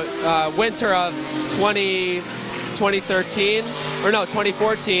 Winter of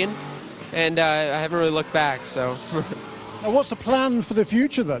 2014, and I haven't really looked back. So, now what's the plan for the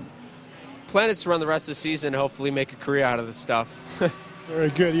future then? Plan is to run the rest of the season, hopefully make a career out of this stuff.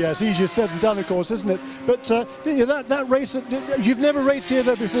 Very good. Yeah, it's easier said than done, of course, isn't it? But that race, you've never raced here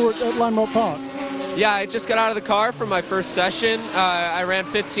though before at Lime Rock Park. Yeah, I just got out of the car from my first session. I ran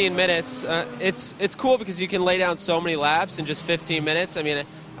 15 minutes. It's cool because you can lay down so many laps in just 15 minutes. I mean,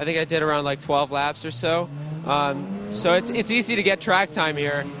 I think I did around like 12 laps or so. So it's easy to get track time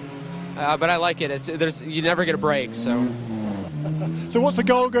here, but I like it. You never get a break. So what's the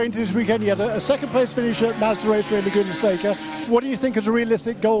goal going to this weekend? You had a second place finish at Mazda Raceway in Laguna Seca. What do you think is a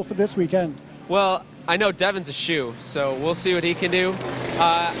realistic goal for this weekend? Well, I know Devin's a shoe, so we'll see what he can do.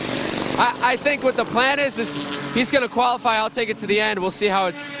 I think what the plan is he's going to qualify. I'll take it to the end. We'll see how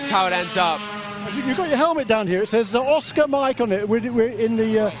it ends up. You've got your helmet down here. It says Oscar Mike on it. We're in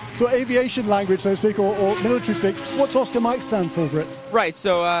the sort of aviation language, so to speak, or military speak. What's Oscar Mike stand for, Britt? Right,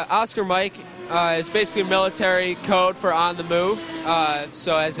 so Oscar Mike is basically military code for on the move.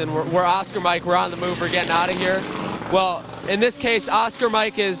 So as in we're Oscar Mike, we're on the move, we're getting out of here. Well, in this case, Oscar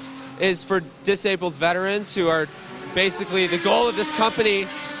Mike is for disabled veterans who are basically, the goal of this company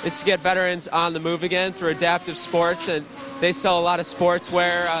is to get veterans on the move again through adaptive sports, and they sell a lot of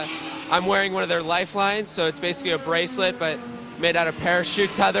sportswear. I'm wearing one of their lifelines, so it's basically a bracelet but made out of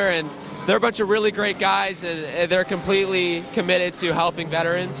parachute tether, and they're a bunch of really great guys, and they're completely committed to helping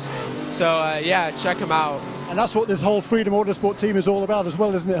veterans. So check them out. And that's what this whole Freedom Autosport team is all about as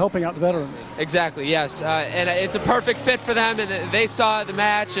well, isn't it? Helping out the veterans. Exactly, yes. And it's a perfect fit for them, and they saw the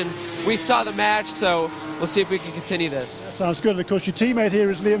match, and we saw the match, so we'll see if we can continue this. That sounds good. And of course, your teammate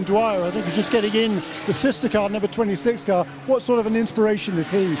here is Liam Dwyer. I think he's just getting in the sister car, number 26 car. What sort of an inspiration is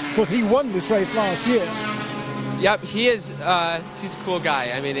he? Because he won this race last year. Yep, he is. He's a cool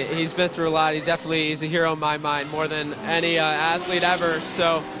guy. I mean, he's been through a lot. He's a hero in my mind, more than any athlete ever.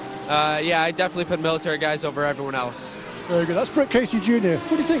 So, I definitely put military guys over everyone else. Very good. That's Britt Casey Jr.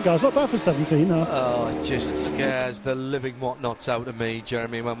 What do you think, guys? Not bad for 17. Huh? Oh, it just scares the living whatnots out of me,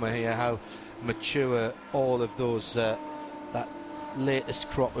 Jeremy, when we hear how mature all of those that latest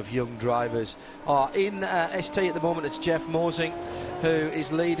crop of young drivers are. In ST at the moment, it's Jeff Mosing who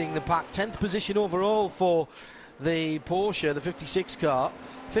is leading the pack, 10th position overall for the Porsche, the 56 car.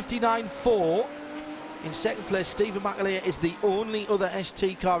 59.4 in second place. Stephen McAleer is the only other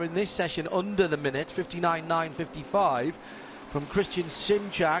ST car in this session under the minute. 59.955 from Christian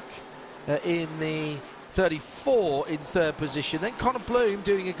Simchak in the 34 in third position. Then Connor Bloom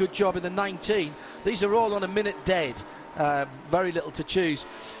doing a good job in the 19. These are all on a minute dead. Very little to choose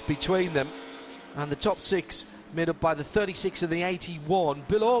between them. And the top six made up by the 36 and the 81.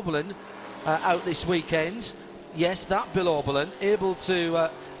 Bill Oberlin out this weekend. Yes, that Bill Oberlin able to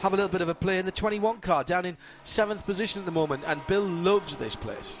have a little bit of a play in the 21 car, down in 7th position at the moment. And Bill loves this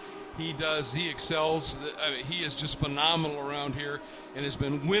place. He does. He excels. He is just phenomenal around here and has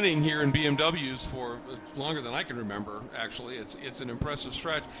been winning here in BMWs for longer than I can remember, actually. It's an impressive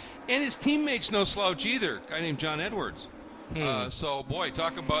stretch. And his teammate's no slouch either, a guy named John Edwards. So, boy,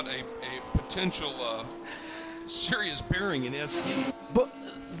 talk about a potential serious bearing in ST. But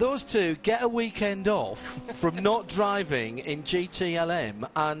those two get a weekend off from not driving in GTLM,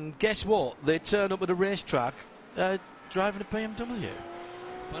 and guess what? They turn up at a racetrack driving a BMW.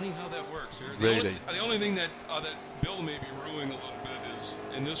 Funny how that works here. Really? The only thing that Bill may be ruining a little bit is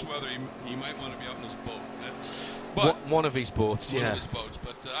in this weather he might want to be out in his boat. One of his boats, One of his boats.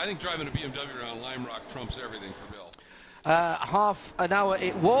 But I think driving a BMW around Lime Rock trumps everything for Bill. Half an hour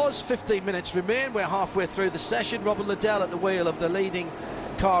it was, 15 minutes remain. We're halfway through the session. Robin Liddell at the wheel of the leading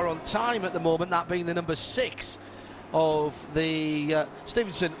car on time at the moment, that being the number 6 of the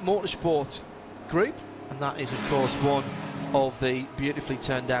Stevenson Motorsport group. And that is, of course, one of the beautifully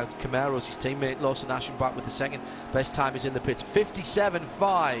turned out Camaros. His teammate Lawson Aschenbach with the second best time is in the pits.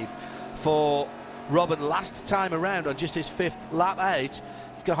 57.5 for Robin last time around on just his 5th lap out.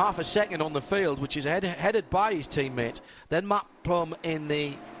 He's got half a second on the field, which is headed by his teammate. Then Matt Plum in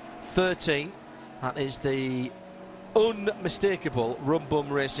the 13. That is the unmistakable Rum Bum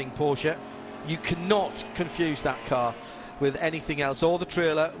Racing Porsche. You cannot confuse that car with anything else, or the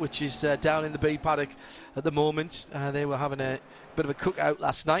trailer, which is down in the B paddock at the moment. They were having a bit of a cookout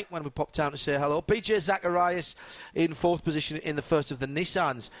last night when we popped down to say hello. BJ Zacharias in 4th position in the first of the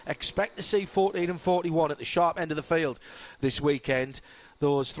Nissans. Expect to see 14 and 41 at the sharp end of the field this weekend.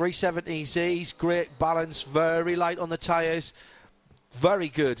 Those 370Zs, great balance, very light on the tyres, very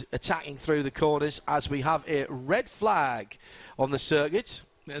good attacking through the corners as we have a red flag on the circuit.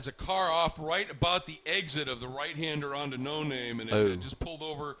 has a car off right about the exit of the right-hander onto No Name, and it just pulled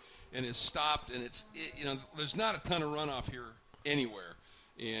over and is stopped. And there's not a ton of runoff here anywhere,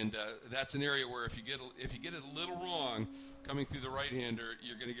 and that's an area where if you get it a little wrong coming through the right-hander,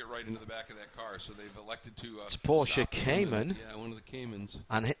 you're going to get right into the back of that car. So they've elected to. It's a Porsche Cayman. One of the Caymans,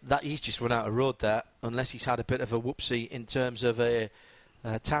 and he's just run out of road there, unless he's had a bit of a whoopsie in terms of a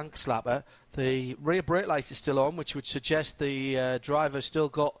tank slapper. The rear brake light is still on, which would suggest the driver's still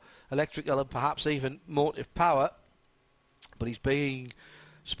got electrical and perhaps even motive power. But he's being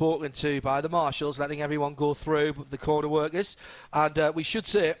spoken to by the marshals, letting everyone go through, the corner workers. And we should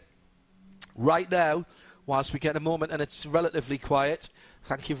say, right now, whilst we get a moment and it's relatively quiet,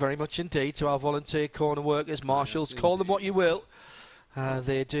 thank you very much indeed to our volunteer corner workers, marshals, call them what you will.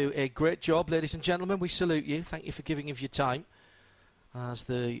 They do a great job, ladies and gentlemen. We salute you. Thank you for giving of your time. As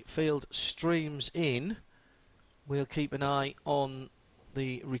the field streams in, we'll keep an eye on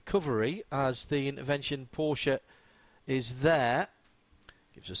the recovery as the intervention Porsche is there.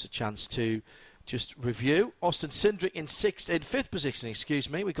 Gives us a chance to just review. Austin Cindric in fifth position,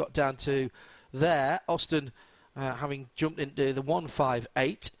 we got down to there. Austin having jumped into the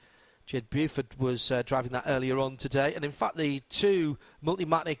 158. Jed Buford was driving that earlier on today. And in fact, the two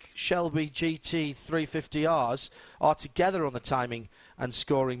Multimatic Shelby GT 350Rs are together on the timing and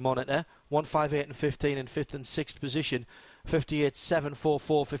scoring monitor. 158 and 15 in fifth and sixth position. 58,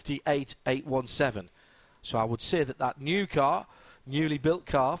 744, 58, 817. So I would say that new car, newly built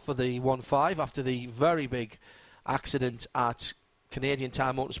car for the 1.5 after the very big accident at Canadian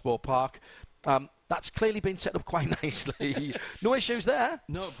Tire Motorsport Park, that's clearly been set up quite nicely. No issues there.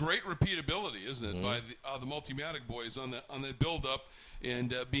 No, great repeatability, isn't it, by the Multimatic boys on the build-up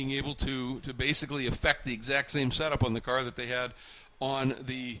and being able to basically affect the exact same setup on the car that they had on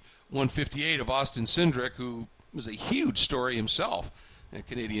the 158 of Austin Cindric, who was a huge story himself at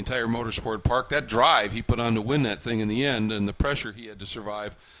Canadian Tire Motorsport Park. That drive he put on to win that thing in the end, and the pressure he had to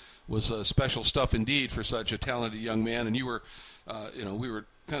survive was special stuff indeed for such a talented young man. And you were, we were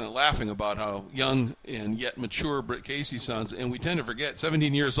kind of laughing about how young and yet mature Britt Casey sounds, and we tend to forget,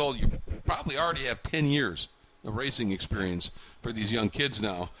 17 years old, you probably already have 10 years of racing experience for these young kids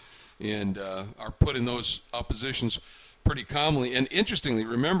now, and are put in those oppositions pretty calmly. And interestingly,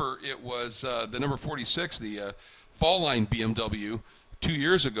 remember, it was the number 46, the Fall Line BMW, 2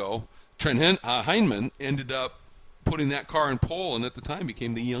 years ago. Trent Heinemann ended up putting that car in pole, and at the time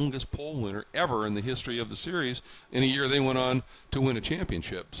became the youngest pole winner ever in the history of the series. In a year, they went on to win a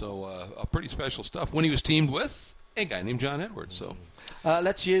championship. So a pretty special stuff when he was teamed with a guy named John Edwards. So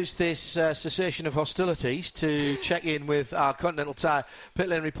let's use this cessation of hostilities to check in with our Continental Tire pit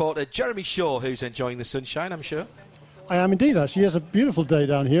lane reporter, Jeremy Shaw, who's enjoying the sunshine, I'm sure. I am indeed, actually. It's a beautiful day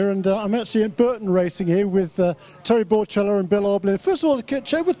down here, and I'm actually at Burton Racing here with Terry Borchella and Bill Oblin. First of all,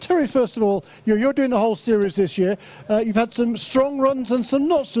 check with Terry, first of all, you're doing the whole series this year. You've had some strong runs and some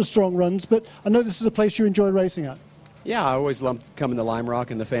not so strong runs, but I know this is a place you enjoy racing at. Yeah, I always love coming to Lime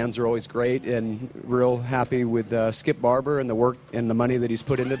Rock, and the fans are always great, and real happy with Skip Barber and the work and the money that he's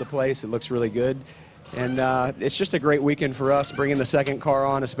put into the place. It looks really good. And it's just a great weekend for us, bringing the second car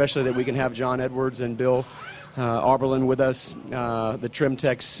on, especially that we can have John Edwards and Bill Oberlin with us. The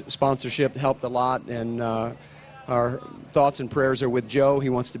Trimtex sponsorship helped a lot, and our thoughts and prayers are with Joe. He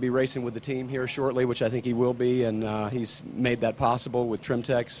wants to be racing with the team here shortly, which I think he will be, and he's made that possible with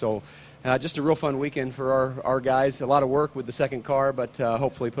Trimtex. So just a real fun weekend for our guys. A lot of work with the second car, but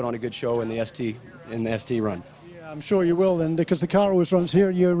hopefully put on a good show in the ST run. I'm sure you will, then, because the car always runs here.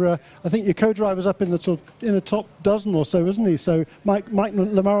 I think your co-driver's up in the top dozen or so, isn't he? So Mike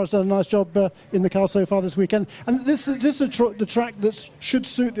Lamara's done a nice job in the car so far this weekend. And this is the track that should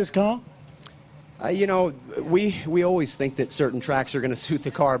suit this car? We always think that certain tracks are going to suit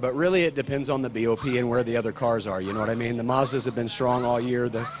the car, but really it depends on the BOP and where the other cars are. You know what I mean? The Mazdas have been strong all year.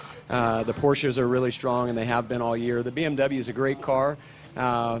 The Porsches are really strong, and they have been all year. The BMW is a great car.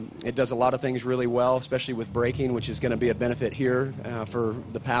 It does a lot of things really well, especially with braking, which is going to be a benefit here for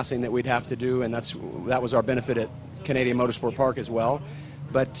the passing that we'd have to do, and that was our benefit at Canadian Motorsport Park as well.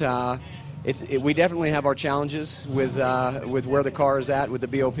 But we definitely have our challenges with where the car is at with the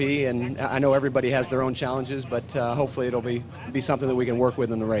BOP, and I know everybody has their own challenges, but hopefully it'll be something that we can work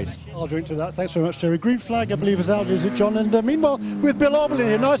with in the race. I'll drink to that. Thanks very much, Terry. Green flag, I believe, is out, is it, John? And meanwhile, with Bill Oberlin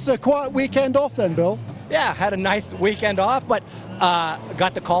here, nice quiet weekend off then, Bill. Yeah, had a nice weekend off, but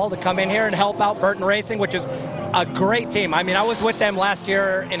got the call to come in here and help out Burton Racing, which is a great team. I mean, I was with them last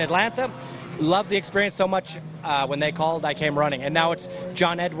year in Atlanta. loved the experience so much. When they called, I came running, and now it's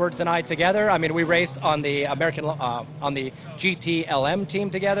John Edwards and I together. I mean, we race on the on the GTLM team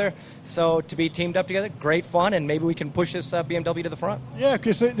together. So to be teamed up together, great fun, and maybe we can push this BMW to the front. Yeah,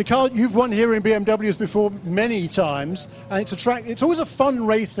 because the car you've won here in BMWs before many times, and it's a track. It's always a fun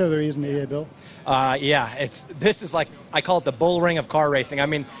race, though, isn't it, here, Bill? Yeah, this is like, I call it the bull ring of car racing. I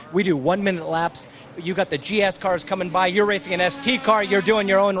mean, we do 1-minute laps. You got the GS cars coming by. You're racing an ST car. You're doing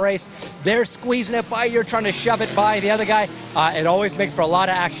your own race. They're squeezing it by. You're trying to shove it by the other guy. It always makes for a lot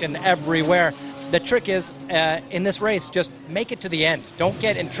of action everywhere. The trick is, in this race, just make it to the end. Don't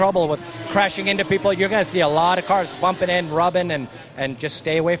get in trouble with crashing into people. You're going to see a lot of cars bumping in, rubbing, and just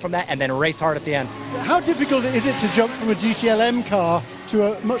stay away from that, and then race hard at the end. How difficult is it to jump from a GTLM car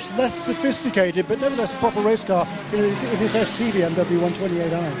to a much less sophisticated, but nevertheless a proper race car in this ST BMW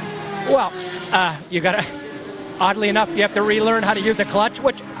 128i? Well, you got to, oddly enough, you have to relearn how to use a clutch,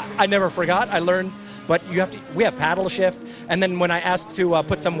 which I never forgot. I learned. But we have paddle shift, and then when I ask to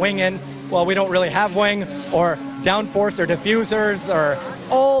put some wing in, well, we don't really have wing or downforce or diffusers or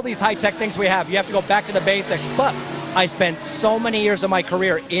all these high-tech things we have. You have to go back to the basics. But I spent so many years of my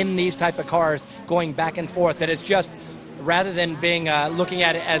career in these type of cars going back and forth that it's just, rather than being looking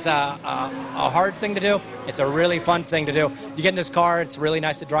at it as a hard thing to do, it's a really fun thing to do. You get in this car, it's really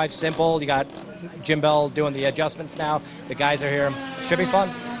nice to drive, simple. You got Jim Bell doing the adjustments now. The guys are here. Should be fun.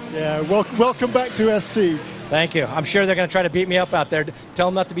 Yeah, welcome back to ST. Thank you. I'm sure they're going to try to beat me up out there. Tell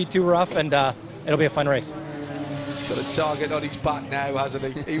them not to be too rough, and it'll be a fun race. He's got a target on his back now, hasn't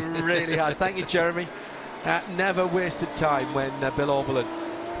he? He really has. Thank you, Jeremy. Never wasted time when Bill Oberlin,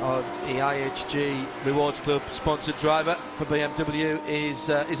 the IHG Rewards Club sponsored driver for BMW,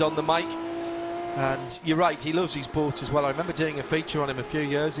 is on the mic. And you're right, he loves his boats as well. I remember doing a feature on him a few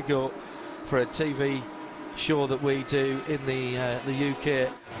years ago for a TV show that we do in the UK,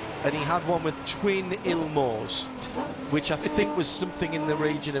 and he had one with twin Ilmors, which I think was something in the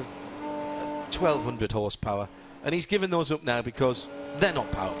region of 1,200 horsepower, and he's given those up now because they're not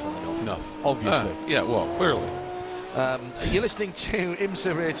powerful enough. Obviously. Yeah, well, clearly. You're listening to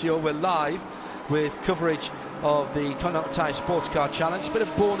IMSA Radio. We're live with coverage of the Continental Tire Sports Car Challenge. A bit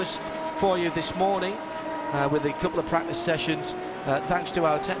of bonus for you this morning with a couple of practice sessions, thanks to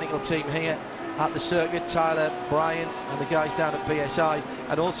our technical team here at the circuit, Tyler, Brian and the guys down at BSI,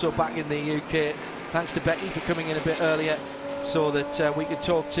 and also back in the UK, thanks to Becky for coming in a bit earlier so that we could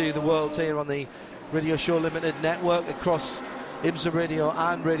talk to the world here on the Radio Show Limited network across IMSA Radio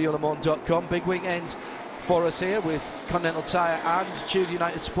and RadioLeMans.com. Big weekend for us here with Continental Tire and Tudor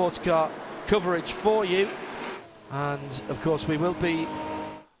United Sports Car coverage for you, and of course we will be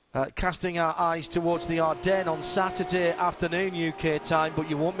casting our eyes towards the Ardennes on Saturday afternoon UK time, but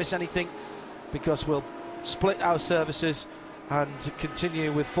you won't miss anything because we'll split our services and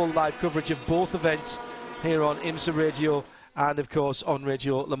continue with full live coverage of both events here on IMSA Radio and of course on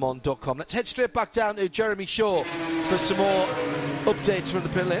RadioLeMans.com. Let's head straight back down to Jeremy Shaw for some more updates from the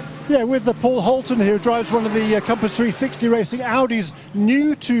pit lane. Yeah, with Paul Holton here, who drives one of the Compass 360 Racing Audis,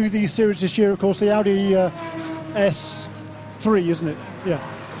 new to the series this year, of course, the Audi S3, isn't it?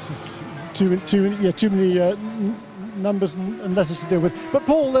 Yeah. Too many numbers and letters to deal with. But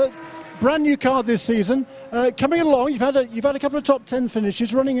Paul, brand new car this season, coming along. You've had a couple of top 10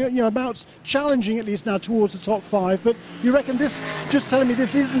 finishes, running about challenging at least now towards the top 5. But you reckon this? Just telling me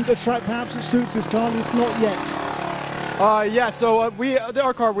this isn't a track perhaps that suits this car, at least not yet. So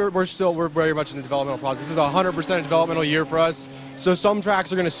our car, we're very much in the developmental process. This is a 100% developmental year for us. So some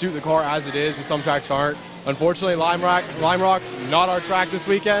tracks are going to suit the car as it is, and some tracks aren't. Unfortunately, Lime Rock, not our track this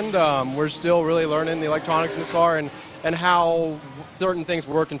weekend. We're still really learning the electronics in this car and how certain things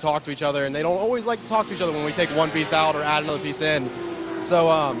work and talk to each other, and they don't always like to talk to each other when we take one piece out or add another piece in.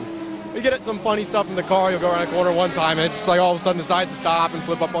 So we get at some funny stuff in the car. You'll go around a corner one time, and it's just like all of a sudden decides to stop and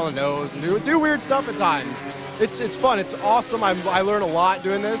flip up on the nose and do weird stuff at times. It's fun. It's awesome. I learn a lot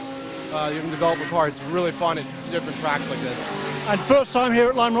doing this. You can develop a car. It's really fun at different tracks like this. And first time here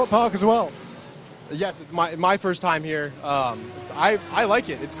at Lime Rock Park as well. Yes, it's my first time here. I like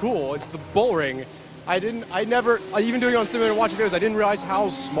it. It's cool. It's the bull ring. Even doing it on simulator and watching videos, I didn't realize how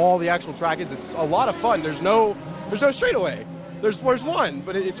small the actual track is. It's a lot of fun. There's no straightaway. There's one,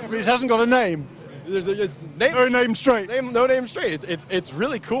 but it hasn't got a name. No name straight. No name straight. It's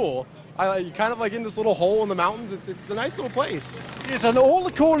really cool. I kind of like in this little hole in the mountains. It's a nice little place. Yes, and all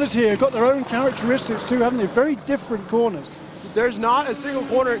the corners here have got their own characteristics too, haven't they? Very different corners. There's not a single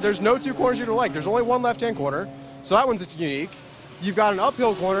corner. There's no two corners you don't like. There's only one left-hand corner, so that one's unique. You've got an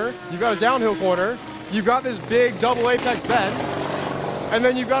uphill corner. You've got a downhill corner. You've got this big double apex bend, and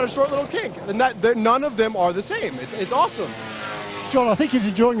then you've got a short little kink. And none of them are the same. It's awesome. John, I think he's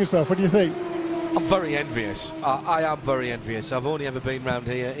enjoying himself. What do you think? I'm very envious. I am very envious. I've only ever been round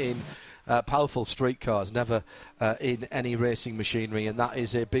here in powerful street cars, never in any racing machinery, and that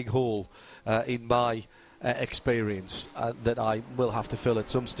is a big hole in my experience that I will have to fill at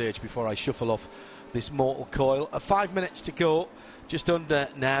some stage before I shuffle off this mortal coil. 5 minutes to go, just under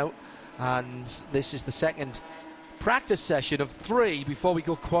now, and this is the second practice session of 3 before we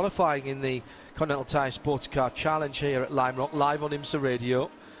go qualifying in the Continental Tire Sports Car Challenge here at Lime Rock, live on IMSA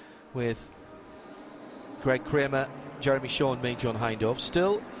Radio with Greg Kramer, Jeremy Shaw and me, John Hindhaugh.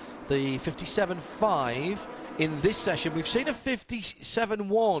 Still the 57.5 in this session. We've seen a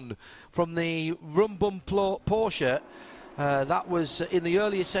 57.1 from the Rum Bum Porsche. That was in the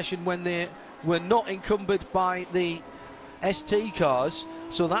earlier session when they were not encumbered by the ST cars.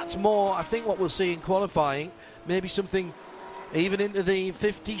 So that's more, I think, what we'll see in qualifying. Maybe something even into the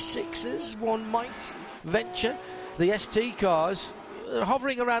 56s, one might venture. The ST cars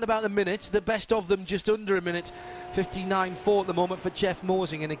hovering around about the minute, the best of them just under a minute, 59.4 at the moment for Jeff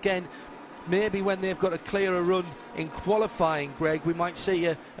Mosing. And again, maybe when they've got a clearer run in qualifying, Greg, we might see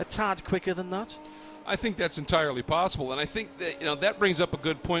a tad quicker than that. I think that's entirely possible, and I think that that brings up a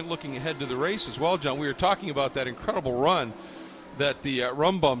good point looking ahead to the race as well, John. We were talking about that incredible run that the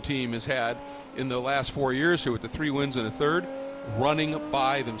Rum Bum team has had in the last 4 years here with the 3 wins and a third, running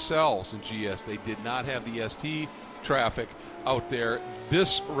by themselves in GS. They did not have the ST traffic out there.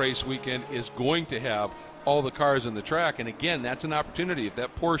 This race weekend is going to have all the cars in the track, and again, that's an opportunity. If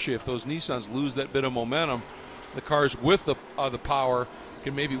that Porsche, if those Nissans lose that bit of momentum, the cars with the power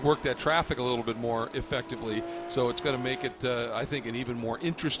can maybe work that traffic a little bit more effectively. So it's going to make it, I think, an even more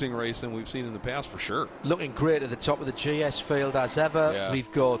interesting race than we've seen in the past for sure. Looking great at the top of the GS field as ever. Yeah.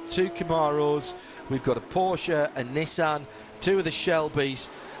 We've got 2 Camaros, we've got a Porsche, a Nissan, 2 of the Shelbys,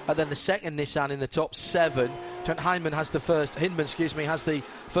 and then the second Nissan in the top 7. Trent Hindman has the first of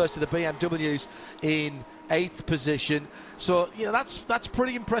the BMWs in 8th position. So, that's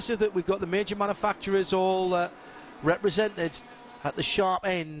pretty impressive that we've got the major manufacturers all represented at the sharp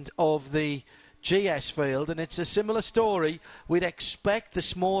end of the GS field, and it's a similar story. We'd expect the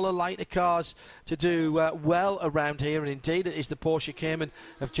smaller, lighter cars to do well around here, and indeed it is the Porsche Cayman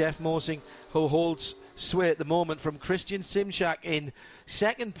of Jeff Mosing who holds sway at the moment, from Christian Simchak in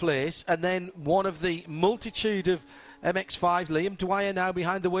 2nd place, and then one of the multitude of MX-5, Liam Dwyer, now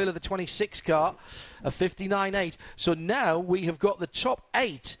behind the wheel of the 26 car, a 59.8. So now we have got the top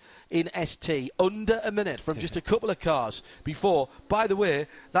 8 in ST under a minute from just a couple of cars before. By the way,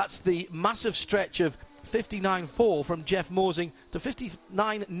 that's the massive stretch of 59.4 from Jeff Mosing to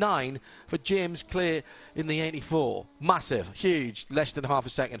 59.9 for James Clay in the 84. Massive, huge, less than half a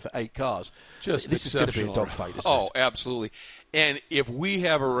second for 8 cars. This is going to be a dogfight, isn't it? Absolutely. And if we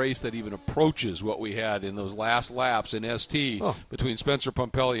have a race that even approaches what we had in those last laps in ST between Spencer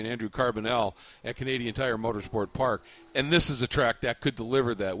Pumpelly and Andrew Carbonell at Canadian Tire Motorsport Park, and this is a track that could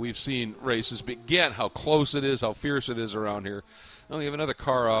deliver that. We've seen races, but again, how close it is, how fierce it is around here. Oh, we have another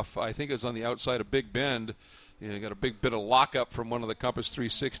car off. I think it's on the outside of Big Bend. You got a big bit of lockup from one of the Compass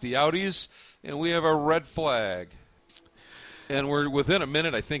 360 Audis, and we have a red flag. And we're within a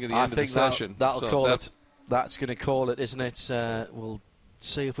minute, I think, of the end of the session. That'll call it. That's going to call it, isn't it? We'll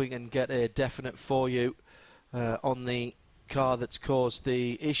see if we can get a definite for you on the car that's caused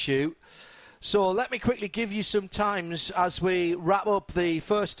the issue. So let me quickly give you some times as we wrap up the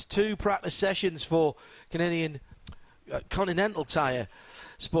first 2 practice sessions for Continental Tire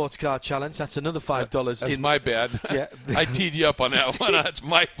Sports Car Challenge. That's another $5. That's my bad. Yeah. I teed you up on that one. That's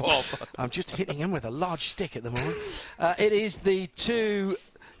my fault. I'm just hitting him with a large stick at the moment. It is the 2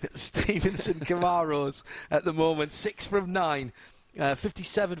 Stevenson Camaros at the moment, 6 from 9,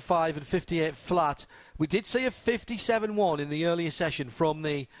 57.5 and 58 flat. We did see a 57.1 in the earlier session from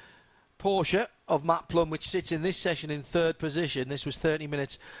the Porsche of Matt Plum, which sits in this session in 3rd position. This was 30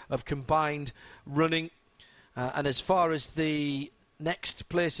 minutes of combined running. And as far as the next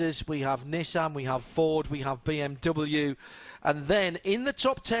places, we have Nissan, we have Ford, we have BMW. And then in the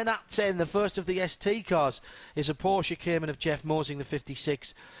top 10 at 10, the first of the ST cars is a Porsche Cayman of Jeff Mosing, the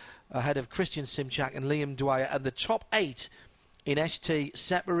 56, ahead of Christian Simchak and Liam Dwyer. And the top 8 in ST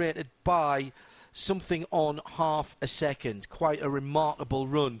separated by something on half a second. Quite a remarkable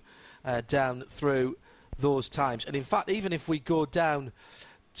run down through those times. And in fact, even if we go down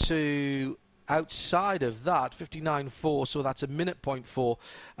to outside of that, 59.4, so that's a minute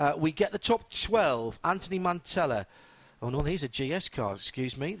 0.4, we get the top 12, Anthony Mantella. Oh no, these are GS cars,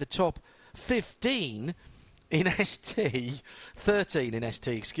 excuse me. The top 15 in ST, 13 in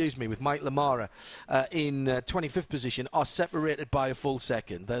ST, excuse me, with Mike Lamara in 25th position, are separated by a full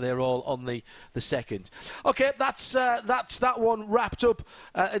second. They're all on the second. Okay, that's that one wrapped up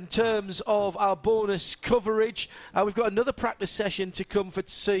in terms of our bonus coverage. We've got another practice session to come for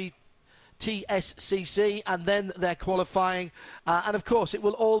TSCC, and then they're qualifying. And, of course, it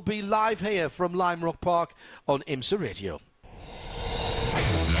will all be live here from Lime Rock Park on IMSA Radio.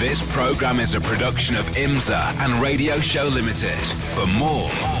 This programme is a production of IMSA and Radio Show Limited. For more,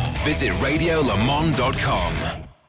 visit radiolemans.com.